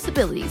delicious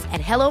possibilities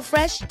at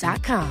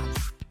hellofresh.com.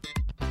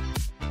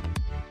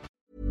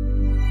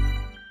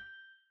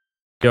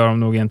 Gör de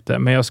nog inte.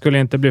 Men jag skulle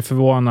inte bli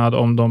förvånad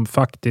om de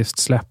faktiskt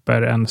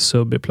släpper en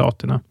sub i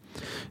platina.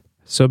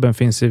 Subben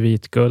finns i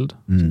vitguld.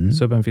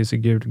 Subben finns i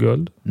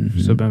gulguld.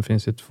 Subben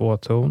finns i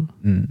 2-ton.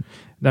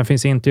 Den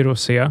finns inte i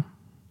rosé.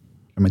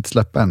 De inte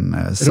släppa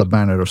en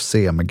Submariner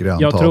Rosé med grön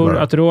tavla. Jag tror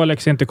att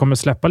Rolex inte kommer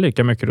släppa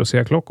lika mycket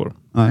roséklockor.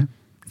 Nej,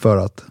 för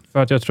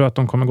att jag tror att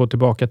de kommer gå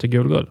tillbaka till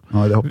gulguld.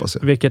 Ja, det hoppas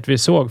jag. Vilket vi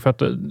såg för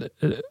att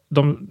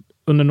de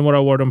under några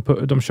år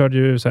de körde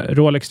ju så här,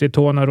 Rolex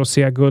Daytona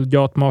roséguld,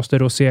 Yachtmaster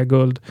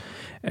roséguld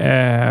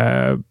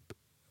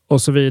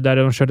och så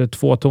vidare. De körde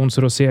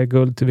 2-tons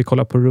roséguld. Vi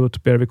kollar på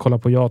Root Beer, vi kollar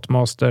på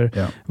Yachtmaster.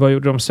 Ja. Vad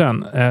gjorde de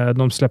sen?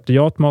 De släppte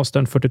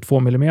Yachtmastern 42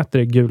 mm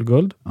i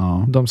gulguld.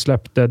 Ja. De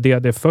släppte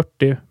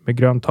DD40 med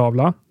grön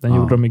tavla. Den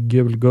gjorde de i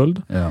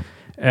gulguld. Ja.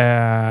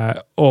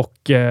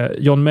 Och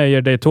John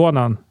Mayer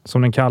Daytonan,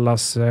 som den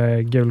kallas,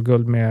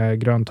 gulguld med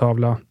grön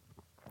tavla.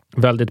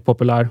 Väldigt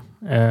populär.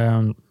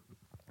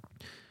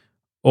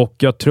 Och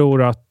jag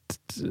tror att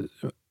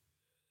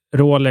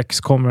Rolex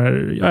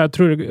kommer... Ja, jag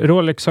tror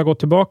Rolex har gått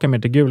tillbaka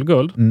med till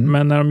gulguld.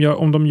 Men när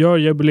om de gör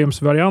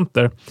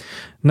jubileumsvarianter...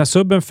 När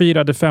subben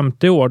firade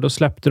 50 år, då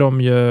släppte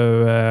de ju...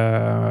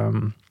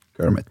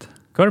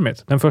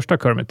 Kermit. Den första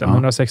Kermiten.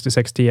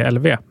 16610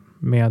 LV.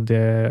 Med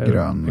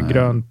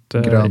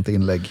grönt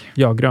inlägg.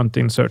 Ja, grönt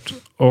insert.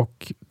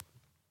 Och...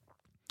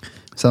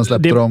 Sen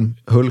släppte de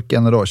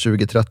Hulken då,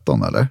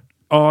 2013, eller?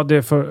 Ja,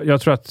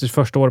 jag tror att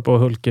första året på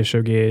Hulk är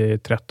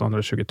 2013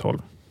 eller 2012.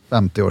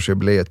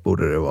 50-årsjubileet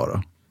borde det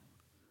vara.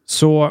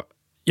 Så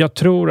jag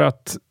tror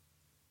att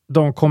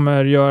de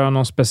kommer göra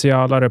någon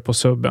specialare på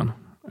subben.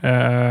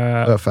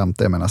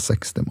 50, jag menar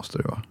 60 måste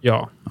det vara.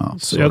 Ja,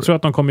 så jag tror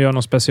att de kommer göra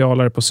någon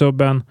specialare på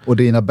subben. Och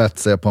dina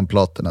bets är på en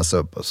platina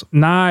sub? Alltså.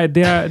 Nej,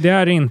 det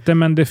är inte,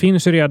 men det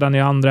finns ju redan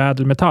i andra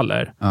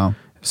ädelmetaller. Ja.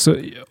 Så,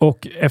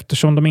 och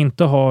eftersom de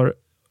inte har,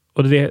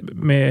 och det är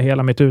med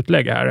hela mitt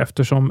utlägg här,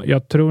 eftersom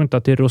jag tror inte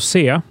att det är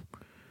rosé,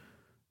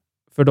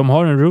 för de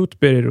har en Root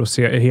Beer i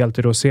rosé, helt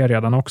i rosé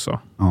redan också.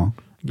 Ja.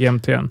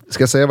 GMT:n.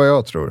 Ska jag säga vad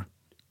jag tror?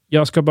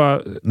 Jag ska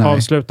bara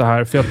avsluta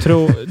här, för jag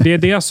tror det är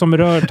det som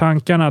rör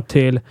tankarna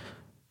till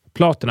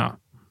platina.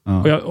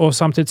 Ja. Och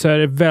samtidigt så är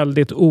det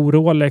väldigt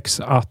Rolex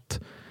att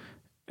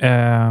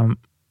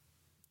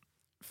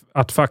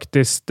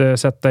faktiskt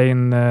sätta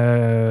in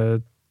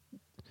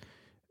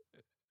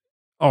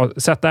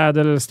sätta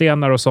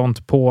ädelstenar och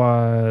sånt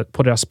på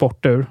deras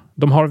sportur.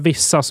 De har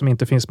vissa som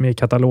inte finns med i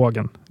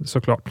katalogen,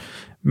 såklart.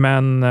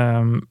 Men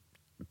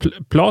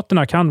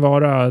platina kan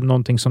vara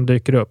någonting som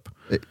dyker upp.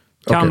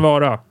 Kan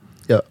vara.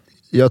 Ja,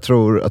 jag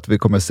tror att vi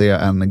kommer se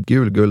en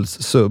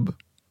gulguldssub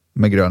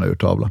med grön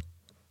urtavla.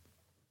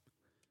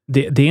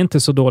 Det är inte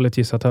så dåligt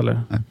gissat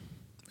heller. Nej.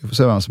 Vi får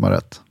se vem som har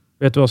rätt.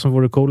 Vet du vad som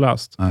vore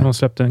coolast? De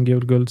släppte en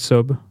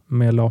gulguldsub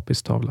med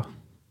lapistavla.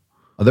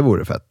 Ja, det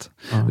vore fett.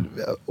 Ja.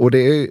 Och det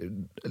är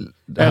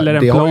eller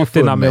en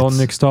platina med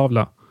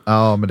onyxtavla.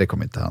 Ja, men det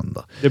kommer inte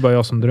hända. Det är bara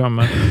jag som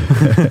drömmer.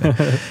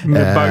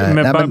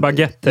 med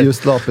baguetter.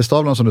 Just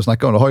lapistavlan som du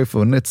snackar om, det har ju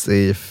funnits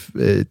i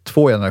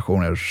 2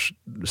 generationers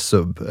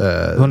sub.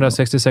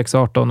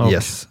 166-18 och...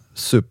 Yes,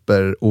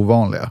 super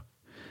ovanliga.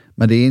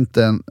 Men det är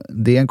inte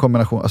det är en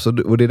kombination. Alltså,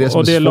 och det är det som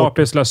och det är svårt.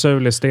 lapis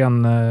lazuli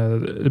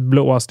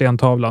blåa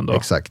stentavlan då.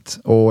 Exakt.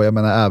 Och jag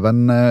menar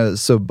även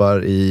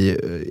subbar i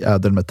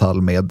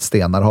ädelmetall med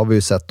stenar har vi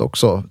ju sett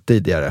också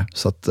tidigare.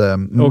 Så att,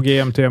 och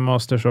GMT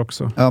Masters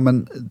också. Ja,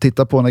 men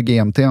titta på när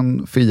GMT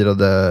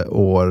firade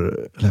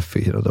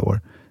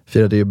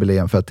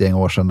jubileum för ett gäng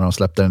år sedan när de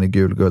släppte den i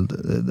gulguld.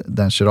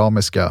 Den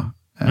keramiska.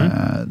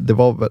 Det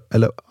var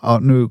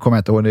nu kommer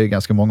jag inte ihåg, det är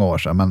ganska många år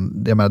sedan,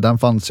 men jag menar, den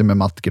fanns ju med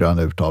mattgrön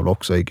urtavla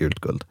också i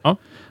guld. Ja.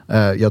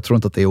 Jag tror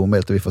inte att det är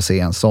omöjligt att vi får se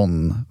en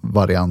sån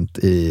variant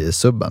i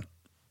subben.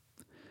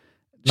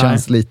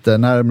 Känns lite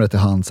närmare till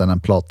hands än en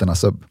platina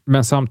sub.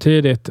 Men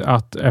samtidigt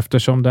att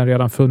eftersom den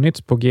redan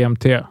funnits på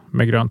GMT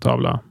med grön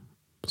tavla,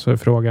 så är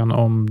frågan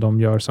om de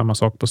gör samma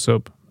sak på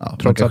sub. Ja,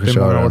 trots att det är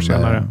många år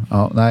senare.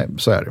 Ja, nej,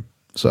 så är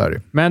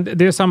det. Men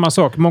det är samma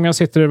sak. Många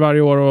sitter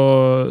varje år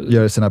och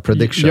gör sina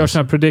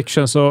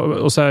predictions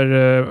och så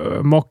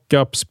här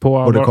mockups på...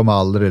 Och det kommer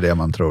aldrig det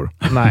man tror.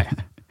 Nej.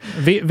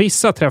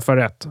 Vissa träffar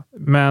rätt.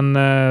 Men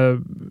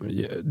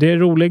det är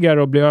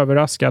roligare att bli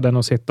överraskad än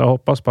att sitta och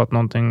hoppas på att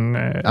någonting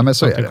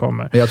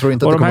kommer. Men jag tror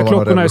inte att och de här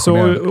klockorna är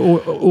så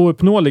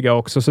ouppnåeliga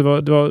också.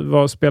 Så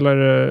vad spelar...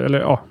 Eller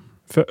ja...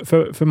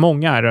 För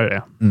många är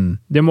det.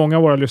 Det är många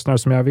av våra lyssnare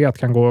som jag vet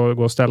kan gå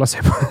och ställa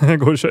sig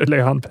gå och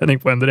lägga handpenning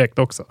på en direkt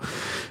också.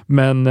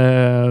 Men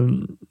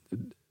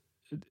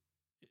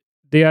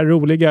det är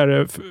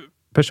roligare.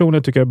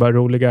 Personligen tycker jag det är bara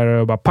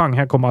roligare och bara pang,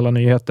 här kommer alla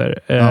nyheter.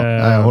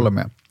 Jag håller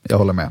med. jag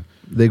håller med.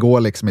 Det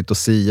går liksom inte att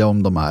sia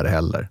om de här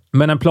heller.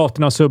 Men en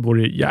Platina-sub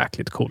vore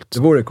jäkligt coolt. Det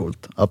vore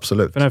coolt,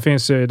 absolut. För den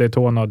finns ju i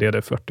Daytona och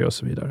DD40 och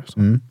så vidare. Så.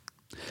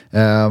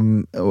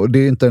 Och det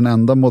är inte den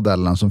enda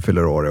modellen som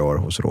fyller år i år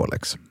hos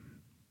Rolex.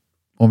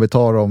 Om vi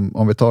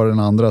tar den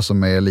andra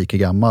som är lika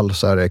gammal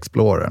så är det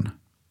Explorern.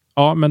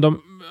 Ja, men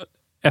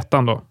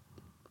ettan då?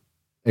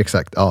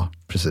 Exakt, ja,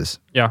 precis.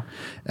 Ja.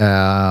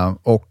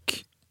 Och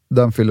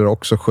den fyller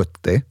också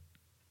 70.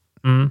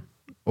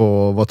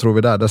 Och vad tror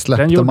vi där? Där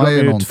släppte man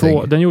ju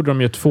någonting. Den gjorde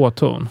de ju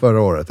 2-ton.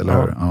 Förra året,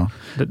 eller hur? Ja.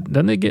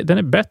 Den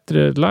är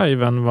bättre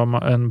live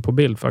än på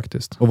bild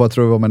faktiskt. Och vad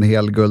tror vi om en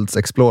helgulds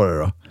Explorer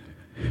då?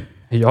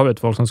 Jag vet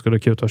folk som skulle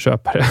kuta och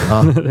köpa det.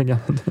 Ja.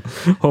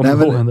 Nej,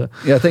 men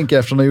jag tänker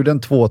eftersom de gjorde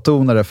en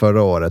 2-tonare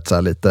förra året så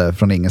här lite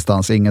från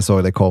ingenstans. Ingen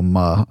såg det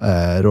komma.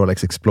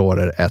 Rolex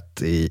Explorer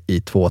 1 i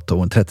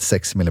 2-ton,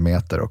 36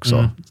 mm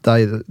också.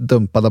 Där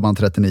dumpade man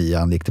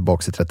 39, gick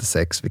tillbaka till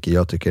 36, vilket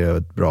jag tycker är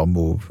ett bra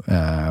move.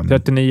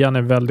 39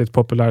 är väldigt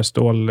populär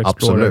stål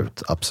Explorer.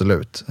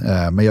 Absolut.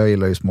 Men jag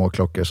gillar ju små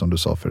klockor som du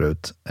sa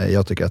förut.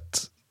 Jag tycker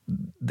att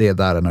det är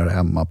där den är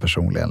hemma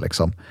personligen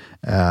liksom.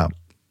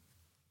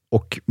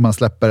 Och man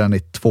släpper den i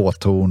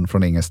 2-ton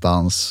från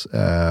ingenstans.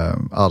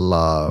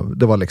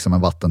 Det var liksom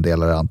en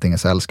vattendelare. Antingen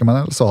så älskar man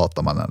den eller så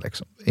hatar man den.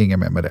 Liksom. Ingen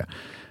mer med det.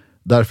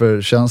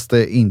 Därför känns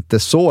det inte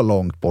så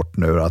långt bort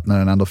nu att när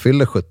den ändå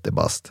fyller 70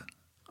 bast,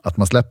 att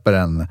man släpper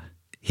en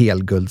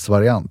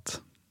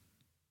helguldsvariant.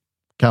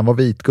 Kan vara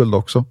vitguld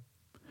också.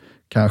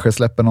 Kanske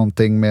släpper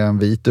någonting med en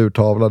vit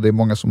urtavla. Det är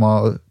många som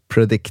har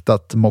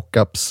prediktat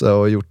mockups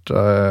och gjort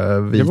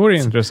vit. Det vore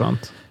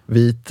intressant.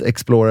 Vit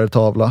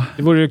Explorer-tavla.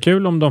 Det vore ju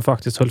kul om de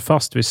faktiskt höll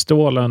fast vid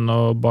stålen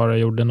och bara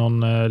gjorde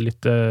någon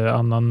lite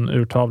annan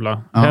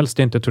urtavla. Ja. Helst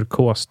inte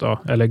turkos då,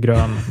 eller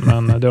grön,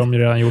 men det har de ju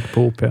redan gjort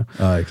på OP.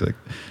 Ja, exakt.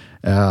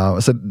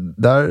 Så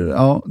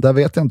där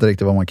vet jag inte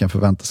riktigt vad man kan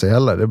förvänta sig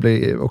heller. Det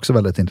blir också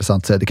väldigt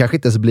intressant att säga. Det kanske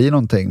inte ens blir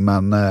någonting,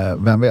 men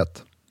vem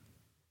vet?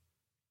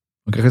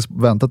 De kanske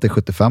väntar till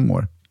 75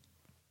 år.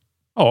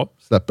 Ja.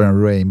 Släpper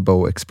en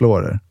Rainbow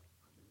Explorer.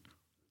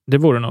 Det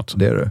vore något.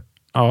 Det är det.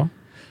 Ja.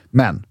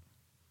 Men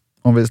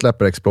om vi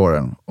släpper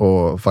Explorern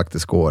och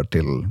faktiskt går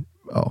till,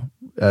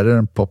 är det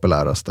den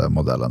populäraste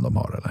modellen de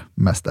har eller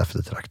mest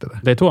eftertraktade?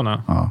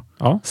 Daytona?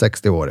 Ja.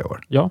 60 år i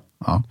år. Ja.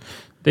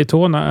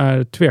 Daytona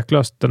är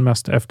tveklöst den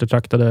mest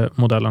eftertraktade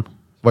modellen.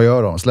 Vad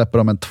gör de? Släpper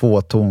de en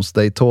 2-tons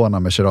Daytona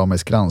med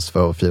keramisk krans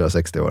för att fira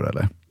 60 år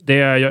eller?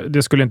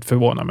 Det skulle inte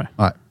förvåna mig.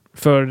 Nej.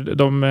 För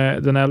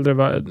den äldre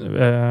var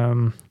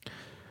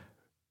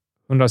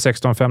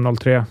 116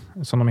 503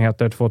 som de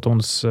heter,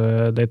 2-tons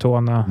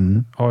Daytona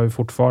har ju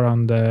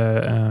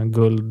fortfarande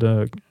guld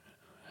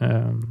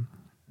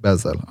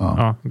bezel,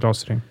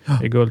 glasring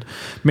i guld.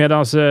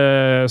 Medan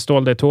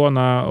stål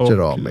Daytona och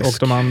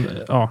de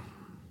andra,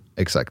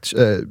 exakt.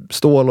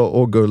 Stål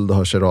och guld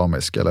har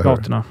keramisk, eller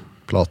hur?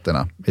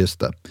 Platina, just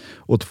det.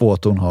 Och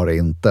 2-ton har det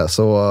inte.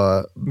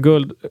 Så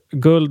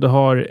guld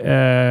har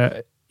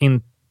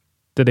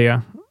inte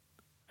det.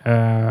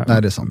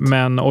 Nej, det är sant.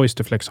 Men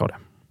Oysterflex har det.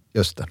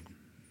 Just det.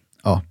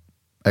 Ja,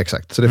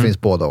 exakt. Så det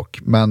finns både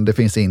och. Men det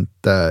finns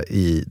inte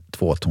i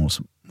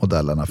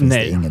 2-tonsmodellerna. Finns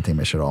det ingenting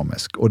med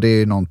keramisk. Och det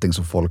är någonting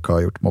som folk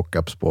har gjort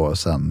mockups på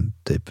sedan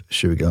typ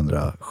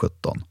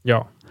 2017.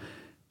 Ja.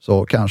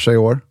 Så kanske i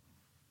år.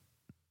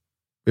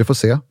 Vi får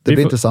se. Det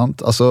blir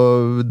intressant.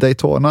 Alltså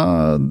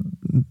Daytona,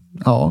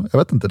 jag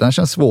vet inte. Den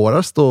känns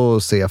svårast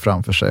att se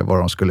framför sig vad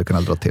de skulle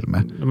kunna dra till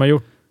med. De har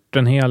gjort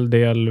en hel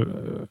del.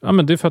 Ja,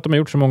 men det är för att de har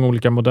gjort så många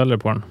olika modeller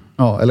på den.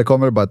 Ja, eller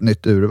kommer det bara ett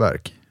nytt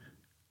urverk?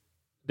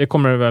 Det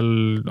kommer det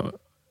väl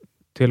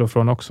till och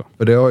från också.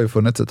 För det har ju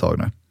funnits ett tag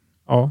nu.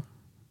 Ja.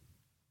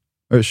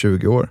 Det är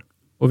 20 år.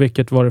 Och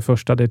vilket var det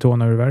första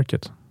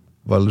Daytona-urverket?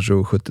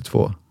 Valjoux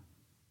 72.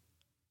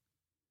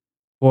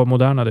 Och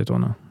moderna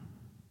Daytona?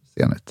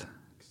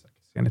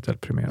 Zenit El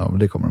Primero. Ja, men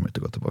det kommer de inte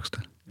gå tillbaka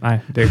till.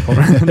 Nej, det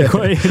kommer de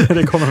inte.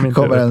 Det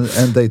kommer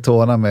en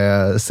Daytona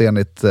med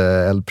Zenit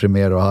El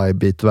Primero High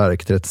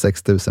Beat-verk,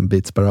 36 000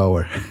 beats per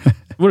hour.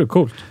 Det vore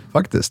coolt.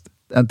 Faktiskt.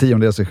 En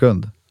 10:e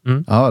sekund.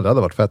 Ja, det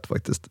hade varit fett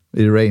faktiskt.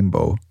 I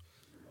Rainbow.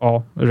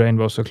 Ja,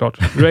 Rainbow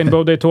såklart.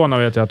 Rainbow Daytona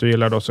vet jag att du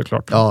gillar då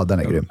såklart. Ja, den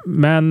är grym.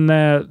 Men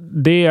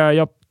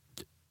jag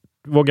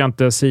vågar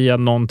inte säga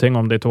någonting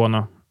om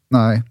Daytona.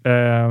 Nej.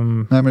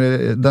 Nej,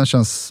 men den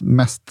känns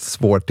mest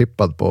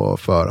svårtippad på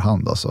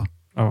förhand alltså.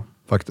 Ja.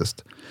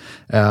 Faktiskt.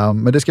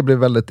 Men det ska bli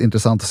väldigt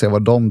intressant att se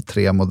vad de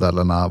 3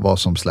 modellerna, vad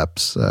som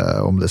släpps,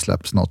 om det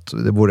släpps något.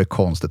 Det vore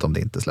konstigt om det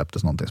inte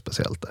släpptes någonting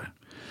speciellt där.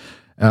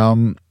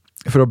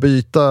 För att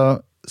byta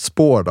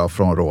spår då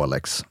från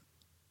Rolex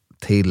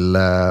till,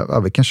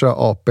 vi kan köra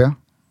AP.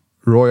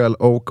 Royal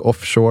Oak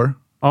Offshore.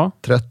 Ja.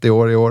 30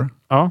 år i år.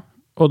 Ja,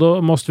 och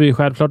då måste vi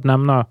självklart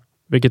nämna,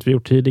 vilket vi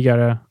gjort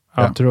tidigare,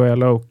 att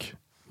Royal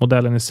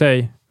Oak-modellen i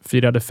sig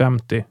firade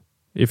 50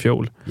 i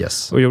fjol.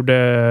 Yes. Och gjorde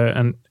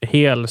en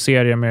hel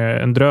serie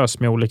med en drös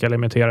med olika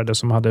limiterade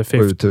som hade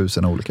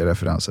 7000 olika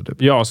referenser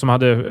typ. Ja, som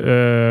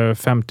hade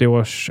 50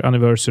 års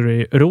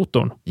anniversary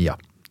rotorn. Ja.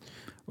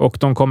 Och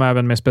de kom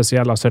även med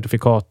speciella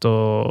certifikat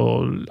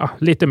och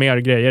lite mer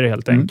grejer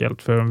helt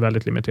enkelt för de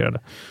väldigt limiterade.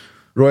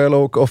 Royal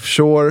Oak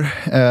Offshore.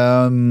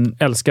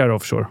 Älskar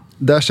offshore.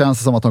 Där känns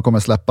det som att de kommer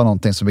släppa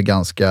någonting som är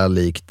ganska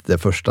likt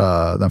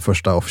den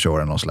första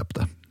offshoren de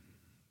släppte.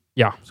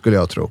 Ja. Skulle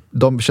jag tro.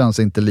 De känns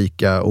inte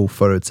lika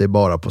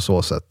oförutsägbara på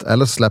så sätt.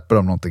 Eller släpper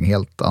de någonting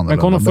helt annorlunda. Men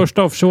kom de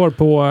första offshore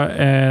på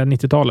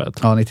 90-talet?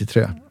 Ja,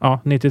 93.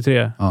 Ja,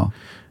 93. Ja.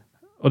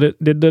 Och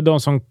det är de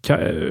som...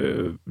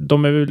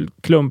 De är väl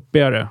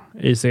klumpigare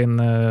i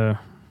sin...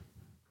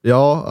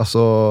 Ja, alltså...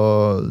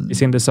 I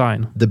sin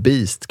design. The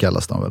Beast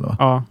kallas de väl då?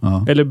 Ja.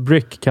 Eller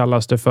Brick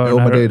kallas det för. Jo,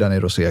 men det är ju den i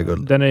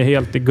roséguld. Den är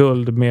helt i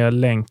guld med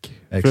länk.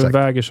 Exakt. För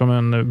den väger som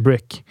en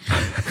brick.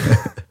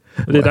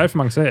 Det är därför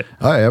man säger.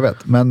 Ja, jag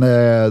vet. Men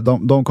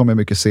de kommer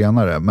mycket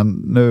senare. Men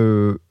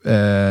nu,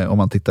 om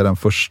man tittar den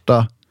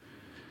första...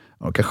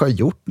 De kanske har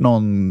gjort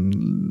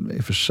någon i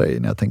och för sig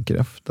när jag tänker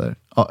efter.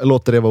 Ja,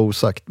 låter det vara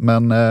osagt.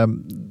 Men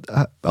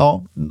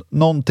ja,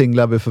 någonting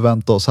lär vi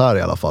förvänta oss här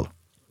i alla fall.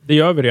 Det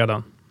gör vi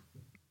redan.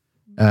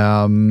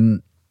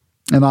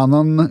 En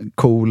annan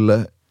cool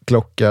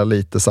klocka,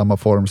 lite samma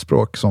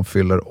formspråk, som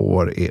fyller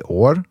år i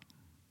år.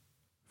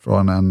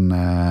 Från en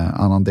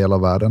annan del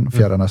av världen,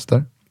 Fjärran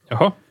Öster.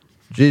 Jaha.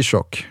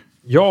 G-Shock.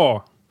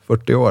 Ja.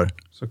 40 år.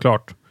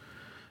 Såklart.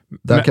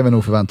 Där kan vi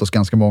nog förvänta oss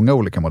ganska många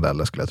olika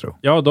modeller, skulle jag tro.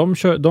 Ja,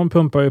 de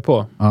pumpar ju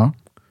på. Ja.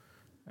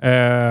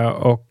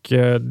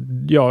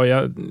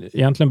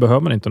 Egentligen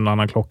behöver man inte någon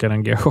annan klocka än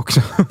en G-Shock.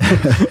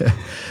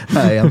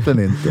 Nej, egentligen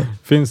inte.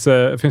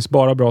 Finns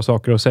bara bra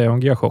saker att säga om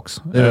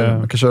G-Shocks.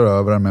 Man kan köra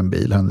över den med en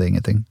bil, händer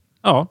ingenting.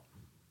 Ja.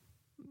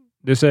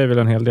 Det säger väl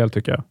en hel del,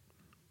 tycker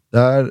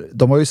jag.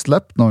 De har ju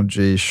släppt någon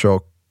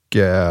G-Shock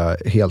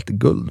helt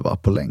guld, va,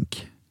 på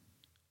länk.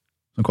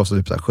 Som kostar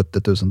typ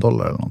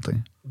 $70,000 eller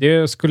någonting.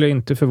 Det skulle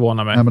inte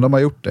förvåna mig. Nej, men de har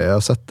gjort det. Jag har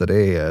sett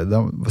det.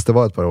 Det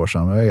var ett par år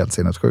sedan. Jag är helt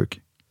sinnessjuk.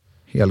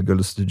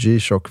 Helgulds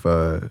G-Shock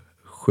för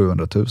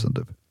 700,000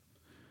 typ.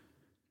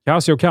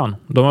 Casio kan.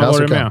 De har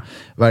varit med.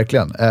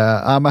 Verkligen.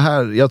 Men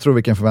här, jag tror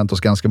vi kan förvänta oss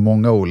ganska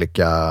många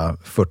olika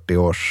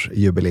 40-års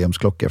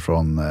jubileumsklockor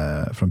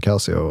från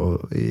Casio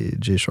i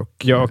G-Shock.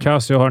 Ja,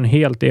 Casio har en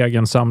helt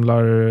egen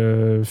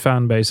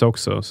fanbase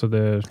också. Så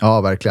det...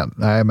 Ja, verkligen.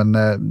 Nej, men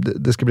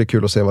det ska bli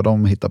kul att se vad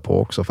de hittar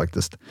på också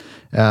faktiskt.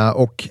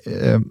 Och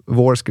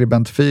vår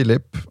skribent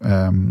Filip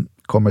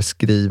kommer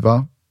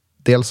skriva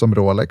dels om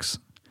Rolex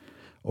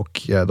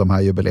och de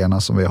här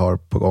jubileerna som vi har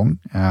på gång,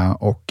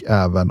 och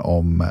även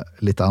om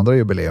lite andra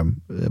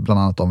jubileum, bland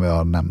annat om vi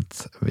har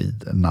nämnt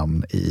vid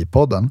namn i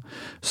podden.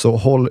 Så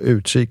håll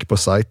utkik på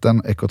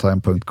sajten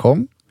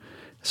ecotime.com.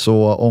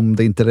 Så om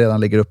det inte redan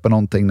ligger uppe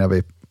någonting när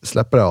vi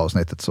släpper det här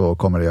avsnittet, så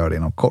kommer det göra det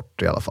inom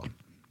kort i alla fall.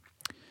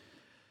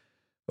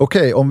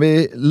 Okej, om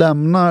vi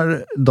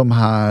lämnar de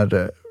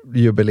här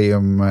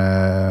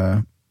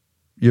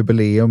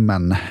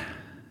jubileumen,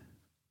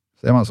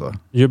 säger man så?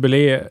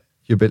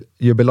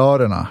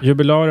 Jubilarerna.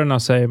 Jubilarerna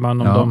säger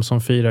man om de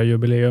som firar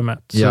jubileumet.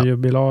 Så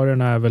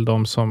jubilarerna är väl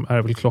de som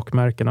är väl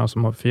klockmärkena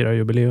som firar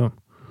jubileum.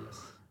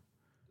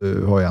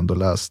 Du har ju ändå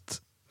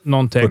läst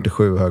någonting.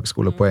 47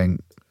 högskolepoäng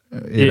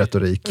i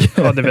retorik.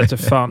 Ja, det vet du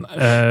fan.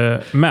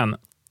 Men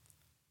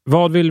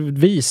vad vill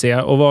vi se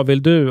och vad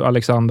vill du,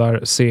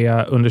 Alexander, se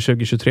under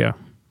 2023?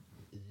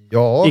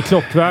 Ja. I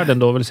klockvärlden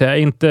då, vill säga.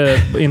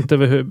 Inte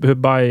hur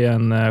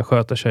Bayern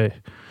sköter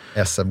sig.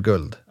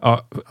 SM-guld.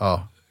 Ja.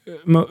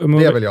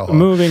 Det vill jag ha.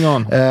 Moving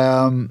on.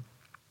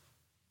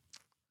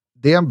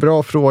 Det är en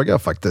bra fråga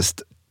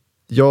faktiskt.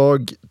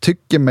 Jag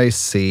tycker mig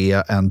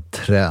se en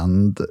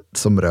trend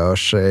som rör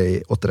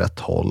sig åt rätt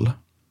håll.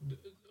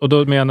 Och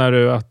då menar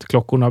du att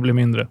klockorna blir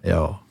mindre?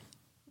 Ja.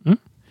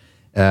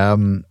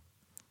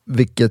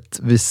 Vilket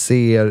vi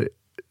ser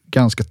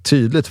ganska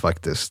tydligt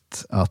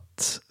faktiskt,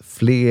 att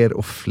fler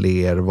och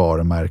fler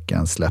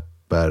varumärken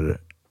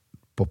släpper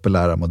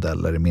populära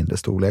modeller i mindre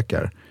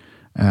storlekar.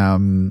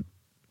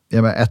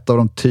 Ett av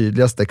de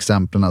tydligaste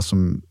exemplen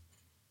som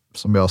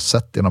jag har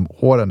sett genom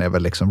åren är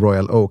väl liksom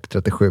Royal Oak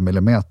 37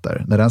 mm.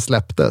 När den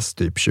släpptes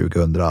typ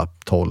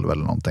 2012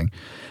 eller någonting,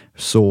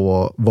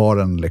 så var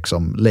den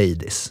liksom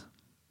ladies.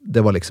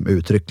 Det var liksom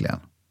uttryckligen.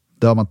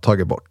 Det har man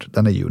tagit bort.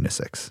 Den är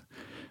unisex.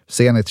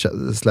 Zenit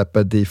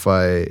släpper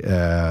DeFi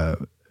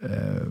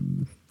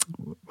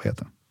vad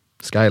heter den?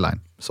 Skyline,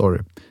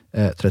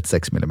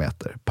 36 mm.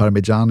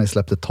 Parmigiani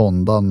släppte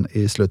Tondan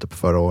i slutet på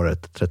förra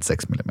året,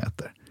 36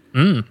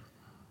 mm.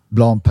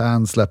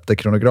 Blancpain släppte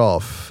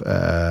kronograf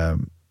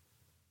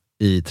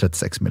i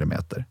 36 mm.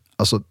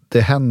 Alltså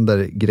det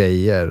händer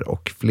grejer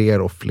och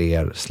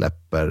fler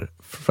släpper,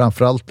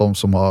 framförallt de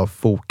som har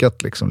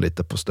fokat liksom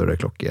lite på större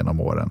klockor genom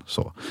åren,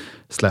 så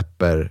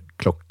släpper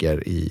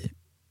klockor i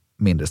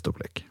mindre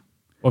storlek.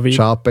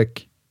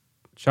 Chapek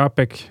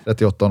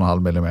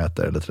 38,5 mm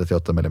eller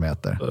 38 mm.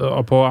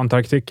 Ja, på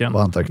Antarktiken.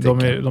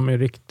 De är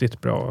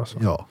riktigt bra alltså.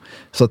 Ja,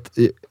 så att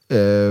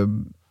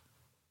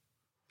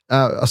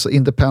Alltså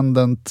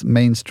independent,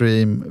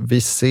 mainstream,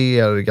 vi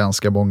ser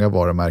ganska många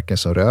varumärken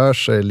som rör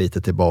sig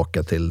lite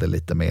tillbaka till det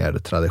lite mer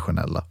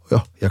traditionella.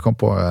 Ja, jag kom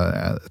på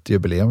ett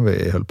jubileum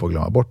vi höll på att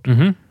glömma bort.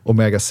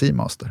 Omega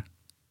Seamaster.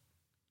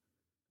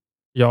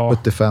 Ja.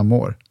 75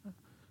 år.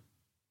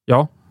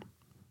 Ja.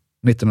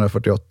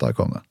 1948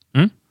 kom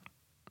den.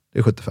 Det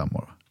är 75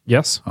 år.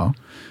 Yes. Ja.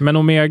 Men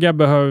Omega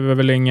behöver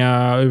väl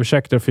inga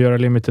ursäkter för att göra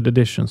limited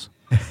editions?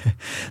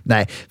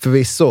 Nej,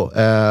 förvisso.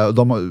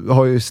 De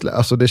har ju,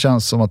 alltså det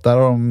känns som att där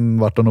har de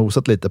varit och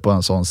nosat lite på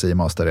en sån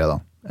Seamaster redan.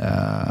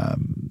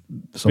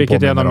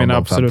 Vilket är en av mina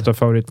absoluta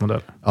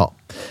favoritmodeller. Ja.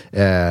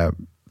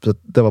 Så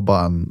det var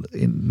bara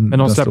men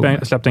de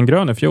släppte en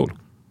grön i fjol.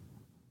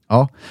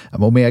 Ja,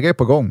 men Omega är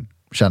på gång,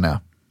 känner jag.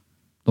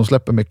 De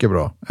släpper mycket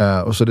bra.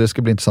 Och så det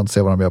ska bli intressant att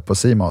se vad de gör på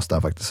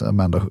Seamaster faktiskt. Men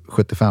ändå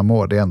 75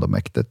 år, det är ändå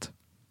mäktigt.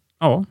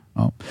 Ja.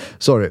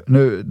 Sorry,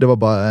 det var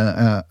bara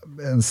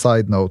en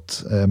side-note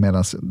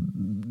medan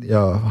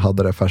jag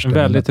hade det färskt. En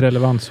väldigt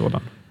relevant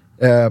sådan.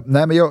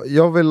 Nej, men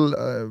jag vill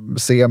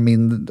se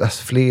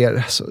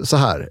fler så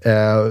här.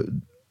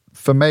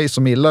 För mig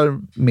som gillar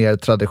mer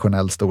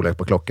traditionell storlek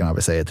på klockorna,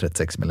 vi säger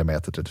 36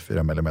 mm, 34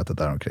 mm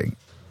däromkring.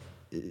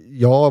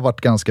 Jag har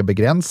varit ganska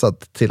begränsad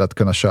till att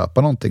kunna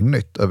köpa någonting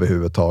nytt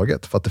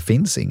överhuvudtaget för att det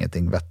finns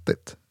ingenting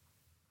vettigt.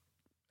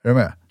 Är du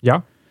med?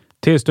 Ja.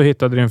 Tills du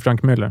hittade din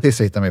Frank Müller. Tills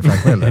jag hittade min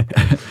Frank Müller.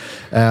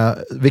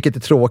 Vilket är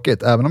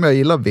tråkigt. Även om jag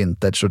gillar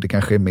vintage och det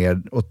kanske är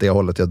mer åt det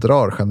hållet jag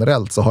drar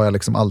generellt, så har jag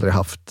liksom aldrig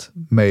haft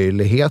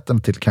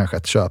möjligheten till kanske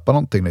att köpa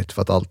någonting nytt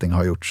för att allting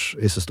har gjorts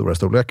i så stora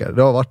storlekar.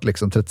 Det har varit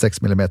liksom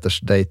 36 mm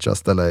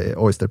Datejust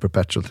eller Oyster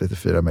Perpetual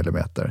 34 mm.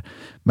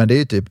 Men det är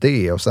ju typ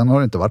det, och sen har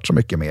det inte varit så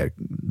mycket mer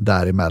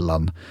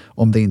däremellan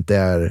om det inte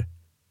är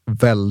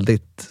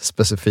väldigt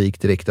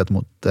specifikt riktat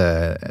mot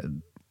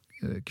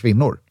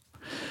kvinnor.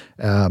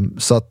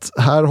 Så att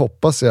här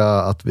hoppas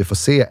jag att vi får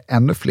se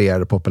ännu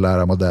fler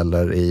populära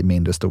modeller i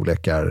mindre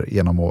storlekar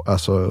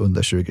alltså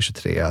under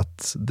 2023,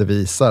 att det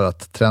visar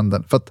att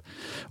trenden, för att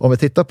om vi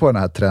tittar på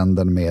den här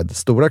trenden med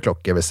stora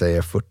klockor, vi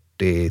säger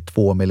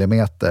 42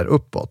 mm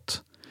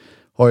uppåt,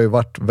 har ju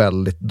varit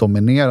väldigt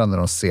dominerande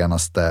de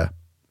senaste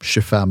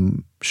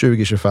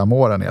 20-25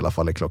 åren i alla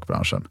fall i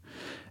klockbranschen.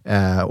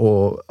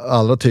 Och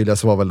allra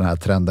tydligast var väl den här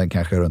trenden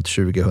kanske runt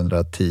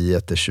 2010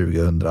 till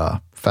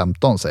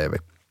 2015 säger vi.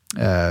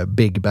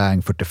 Big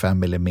Bang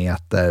 45 mm,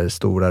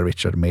 stora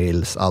Richard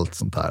Milles, allt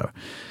sånt här.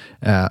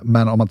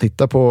 Men om man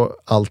tittar på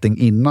allting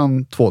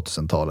innan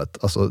 2000-talet,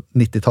 alltså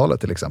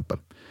 90-talet till exempel.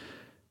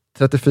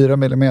 34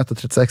 mm,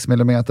 36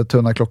 mm,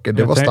 tunna klockor,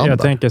 det var standard.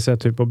 Jag tänker sig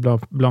typ på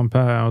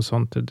Blancpain och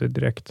sånt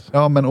direkt.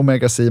 Ja, men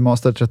Omega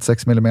Seamaster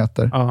 36 mm.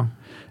 Ja.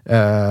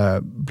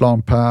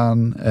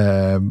 Blancpain,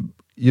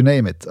 you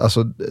name it.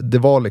 Alltså, det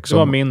var liksom... Det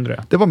var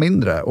mindre. Det var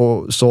mindre,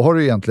 och så har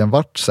det egentligen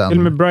varit sen. Till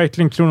och med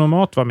Breitling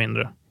Chronomat var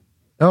mindre.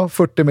 Ja,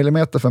 40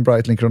 mm för en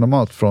Breitling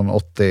Chronomat från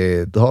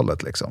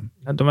 80-talet liksom.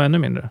 De var ännu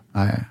mindre.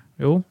 Nej.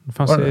 Jo, det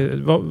fanns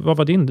vad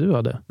var din du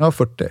hade? Ja,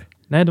 40.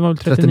 Nej, det var väl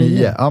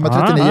 39. Ja, men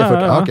 39,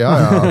 40. Okay,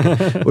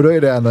 ja. Och då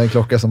är det ändå en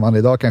klocka som man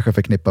idag kanske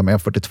förknippar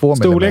med 42 mm.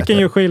 Storleken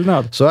gör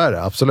skillnad. Så är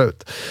det,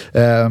 absolut.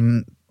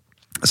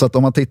 Så att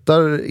om man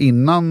tittar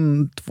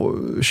innan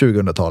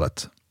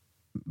 2000-talet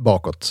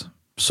bakåt,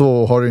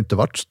 så har det inte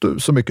varit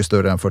så mycket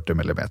större än 40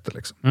 mm.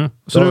 Liksom.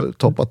 Så du har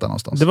toppat den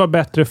någonstans. Det var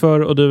bättre förr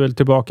och du vill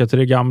tillbaka till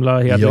det gamla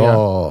hedliga?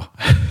 Ja.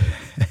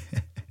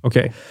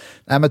 Okej.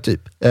 Nej, men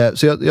typ.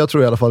 Så jag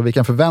tror i alla fall vi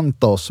kan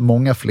förvänta oss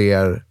många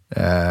fler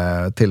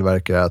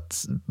tillverkare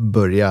att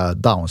börja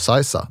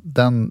downsiza.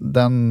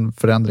 Den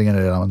förändringen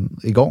är redan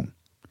igång.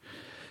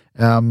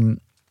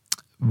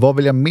 Vad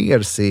vill jag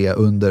mer se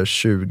under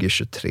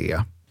 2023?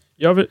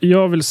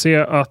 Jag vill se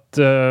att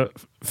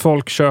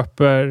folk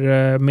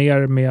köper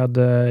mer med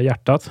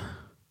hjärtat.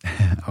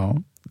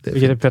 Ja,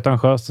 vilket är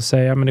pretentiöst att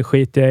säga, men det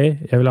skiter jag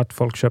i. Jag vill att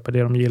folk köper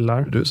det de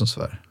gillar. Du som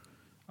svär.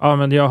 Ja,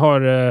 men jag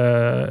har...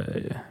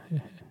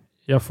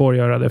 jag får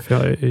göra det,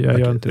 för jag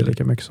gör inte det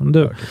lika mycket som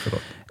du.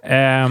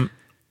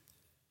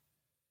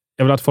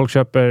 Jag vill att folk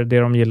köper det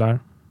de gillar.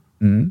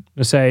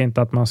 Nu säger jag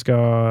inte att man ska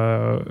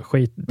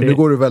skita. Men nu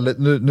går du väldigt,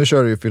 nu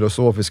kör du ju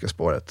filosofiska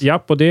spåret.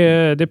 Japp, och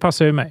det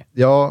passar ju mig.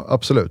 Ja,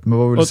 absolut. Men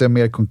vad vill du se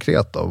mer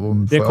konkret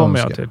av? Det kommer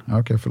jag till.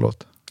 Okej,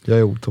 förlåt. Jag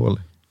är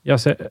otålig.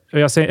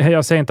 Jag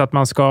säger inte att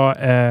man ska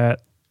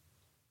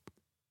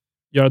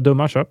göra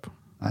dumma köp.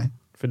 Nej.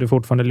 För det är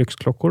fortfarande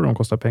lyxklockor, de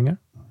kostar pengar.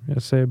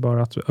 Jag säger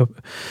bara att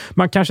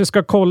man kanske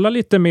ska kolla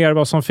lite mer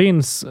vad som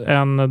finns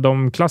än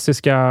de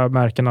klassiska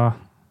märkena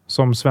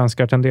som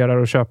svenskar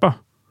tenderar att köpa.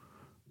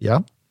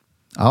 Ja,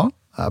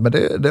 men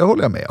det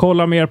håller jag med om.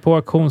 Kolla mer på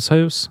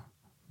auktionshus.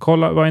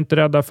 Var inte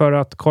rädda för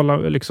att kolla,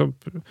 liksom,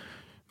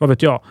 vad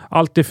vet jag,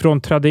 allt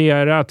ifrån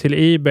Tradera till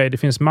eBay. Det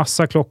finns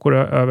massa klockor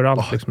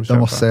överallt. Liksom, jag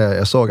måste säga,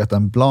 jag såg att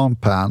en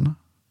Blancpain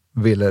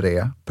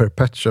Villeray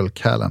Perpetual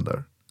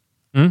Calendar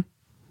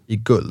i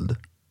guld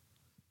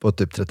på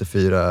typ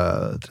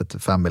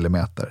 34-35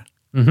 millimeter.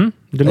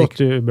 Det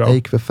låter ju bra. Jag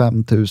gick för 5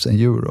 000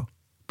 euro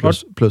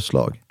plus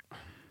slag.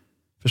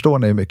 Förstår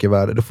ni hur mycket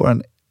värde? Du får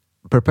en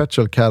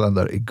Perpetual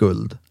Calendar i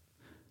guld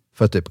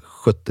för typ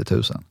 70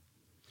 000.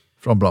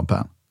 från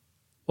Blancpain.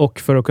 Och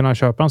för att kunna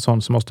köpa en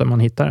sån så måste man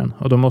hitta den.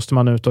 Och då måste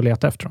man ut och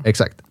leta efter dem.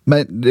 Exakt.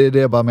 Men det är det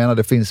jag bara menar,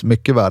 det finns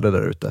mycket värde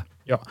där ute.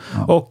 Ja.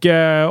 Och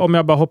om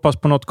jag bara hoppas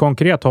på något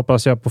konkret,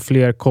 hoppas jag på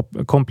fler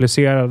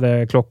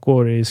komplicerade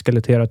klockor i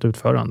skeletterat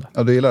utförande.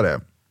 Ja, du gillar det?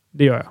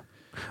 Det gör jag.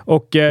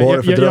 Och, vad är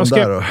det för dröm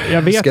där då?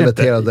 Jag vet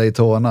Skeleterad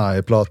Daytona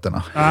i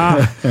platerna.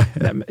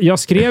 Jag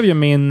skrev ju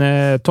min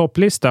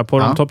topplista på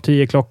de topp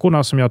 10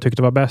 klockorna som jag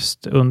tyckte var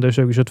bäst under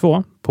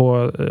 2022.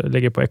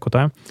 Ligger på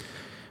Ecotime.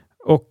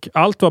 Och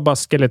allt var bara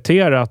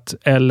skeleterat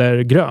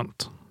eller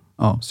grönt.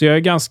 Ja. Så jag är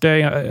ganska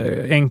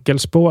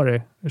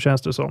enkelspårig,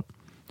 känns det som.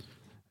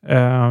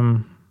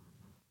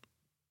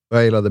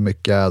 Jag gillade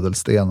mycket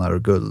ädelstenar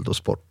och guld och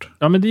sport.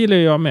 Ja, men det gillar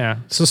jag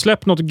med. Så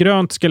släpp något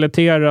grönt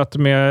skeletterat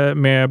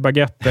med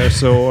baguetter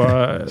så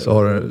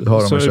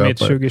är mitt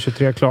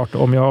 2023 klart.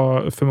 Om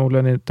jag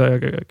förmodligen inte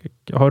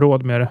har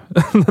råd med det.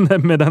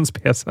 Med den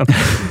spesen.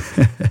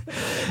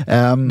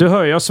 Du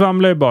hör, jag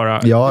svamlar ju bara.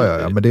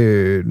 Ja, men det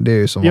är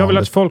ju som jag vill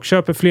att folk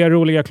köper fler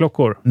roliga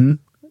klockor.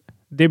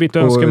 Det är mitt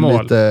önskemål.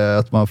 Och lite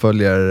att man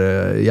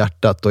följer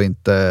hjärtat och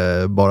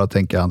inte bara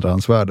tänker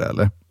andrahandsvärde,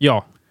 eller?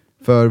 Ja.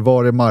 För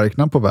var är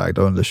marknaden på väg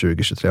då under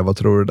 2023? Vad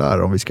tror du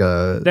där om vi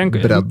ska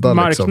bredda?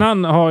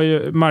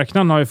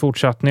 Marknaden har ju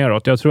fortsatt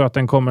neråt. Jag tror att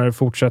den kommer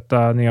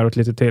fortsätta neråt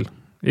lite till.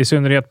 I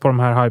synnerhet på de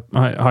här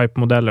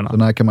hype-modellerna. Så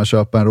när kan man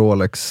köpa en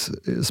Rolex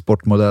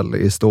sportmodell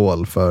i stål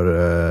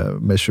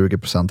med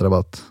 20%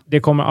 rabatt? Det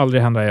kommer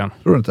aldrig hända igen.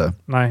 Tror du inte?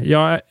 Nej,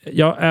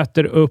 jag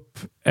äter upp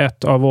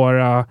ett av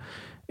våra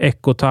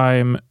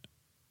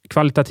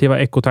kvalitativa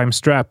Ecotime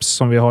straps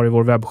som vi har i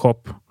vår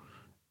webbshop.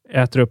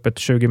 Äter upp ett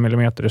 20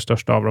 mm, det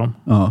största av dem.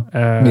 Ja,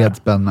 med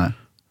spänne.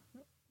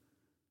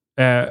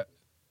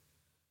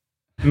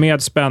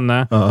 Med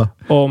spänne.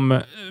 Om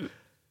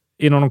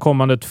inom de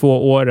kommande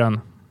 2 åren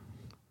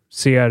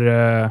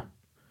ser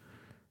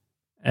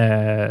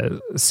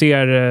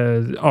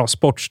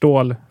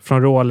sportstål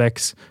från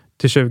Rolex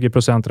till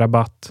 20%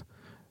 rabatt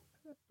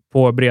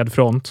på bred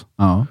front.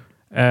 Ja.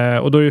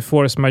 Och då är det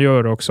force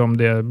majeure också om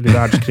det blir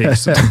världskrig.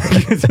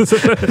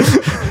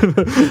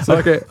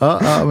 Okej,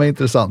 men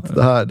intressant.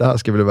 Det här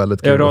ska bli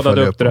väldigt kul. Jag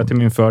radade upp det där till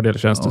min fördel,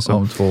 känns det som.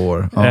 Om 2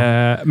 år.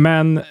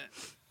 Men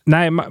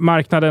nej,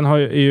 marknaden är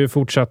ju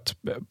fortsatt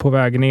på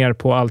väg ner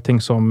på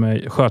allting som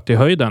sköt i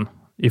höjden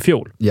i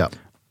fjol. Ja.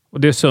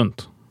 Och det är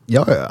sunt.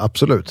 Ja,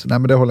 absolut. Nej,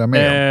 men det håller jag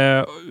med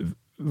om.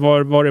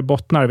 Var det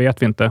bottnar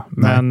vet vi inte.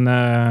 Nej.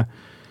 Men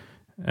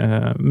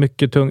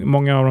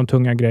många av de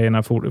tunga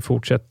grejerna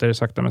fortsätter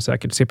sakta men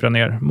säkert sippra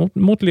ner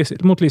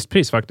mot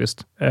listpris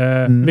faktiskt.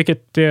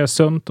 Vilket är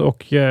sunt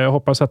och jag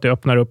hoppas att det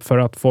öppnar upp för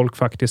att folk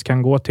faktiskt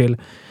kan gå till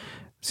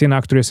sina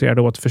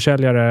auktoriserade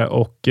återförsäljare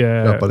och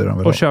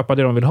köpa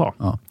det de vill ha.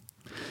 Ja.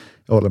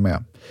 Jag håller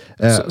med.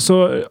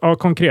 Så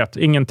konkret,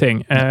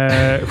 ingenting.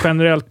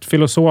 Generellt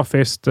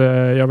filosofiskt,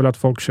 jag vill att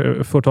folk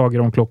får tag i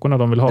de klockorna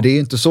de vill ha. Det är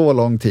inte så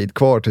lång tid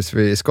kvar tills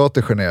vi ska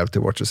till Genève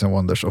till Watches and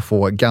Wonders och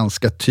få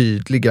ganska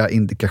tydliga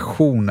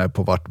indikationer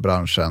på vart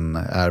branschen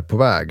är på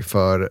väg.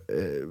 För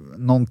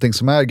någonting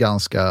som är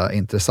ganska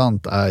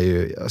intressant är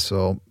ju,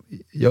 alltså,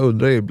 jag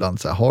undrar ju ibland,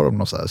 så här, har de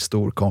någon så här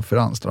stor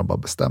konferens där de bara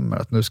bestämmer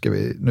att nu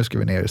ska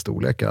vi ner i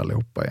storlekar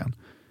allihopa igen?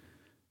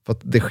 För att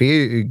det sker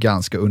ju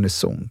ganska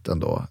unisont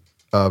ändå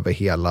över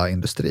hela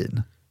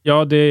industrin.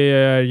 Ja, det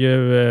är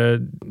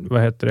ju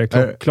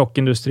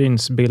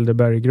klockindustrins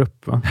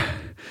Bilderberg-grupp, va?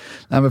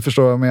 Nej, men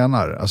förstår vad jag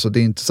menar. Alltså, det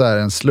är inte så här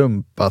en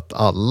slump att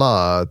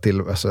alla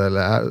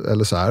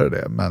eller så är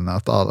det, men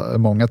att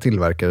många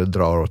tillverkare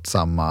drar åt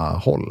samma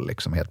håll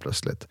liksom helt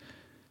plötsligt.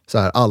 Så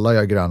här, alla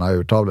gör gröna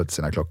urtavlor till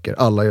sina klockor.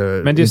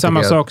 Men det är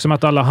samma sak som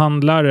att alla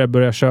handlare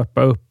börjar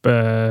köpa upp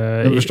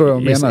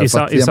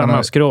i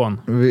samma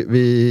skrån.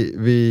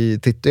 Vi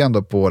tittar ju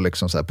ändå på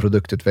liksom så här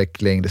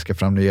produktutveckling, det ska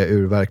fram nya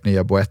urverk,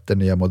 nya boetter,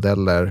 nya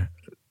modeller.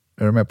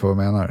 Är du med på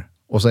vad jag menar?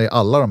 Och så är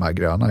alla de här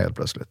gröna helt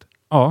plötsligt.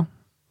 Ja,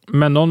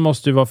 men någon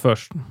måste ju vara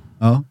först.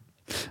 Ja.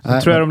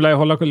 Så tror jag de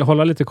lär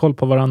hålla lite koll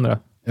på varandra.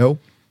 Jo.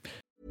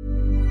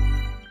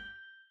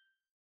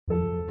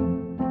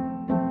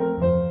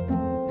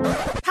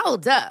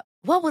 Hold up.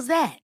 What was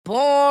that?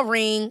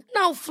 Boring.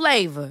 No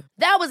flavor.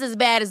 That was as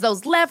bad as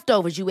those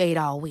leftovers you ate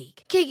all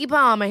week. Keke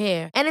Palmer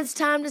here, and it's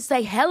time to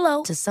say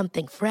hello to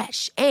something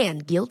fresh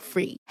and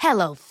guilt-free.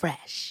 Hello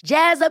Fresh.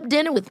 Jazz up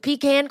dinner with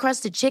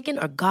pecan-crusted chicken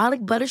or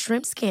garlic butter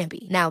shrimp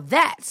scampi. Now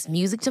that's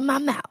music to my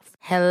mouth.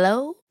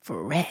 Hello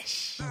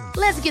Fresh.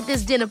 Let's get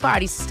this dinner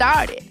party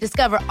started.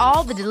 Discover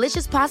all the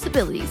delicious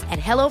possibilities at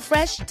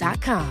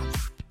hellofresh.com.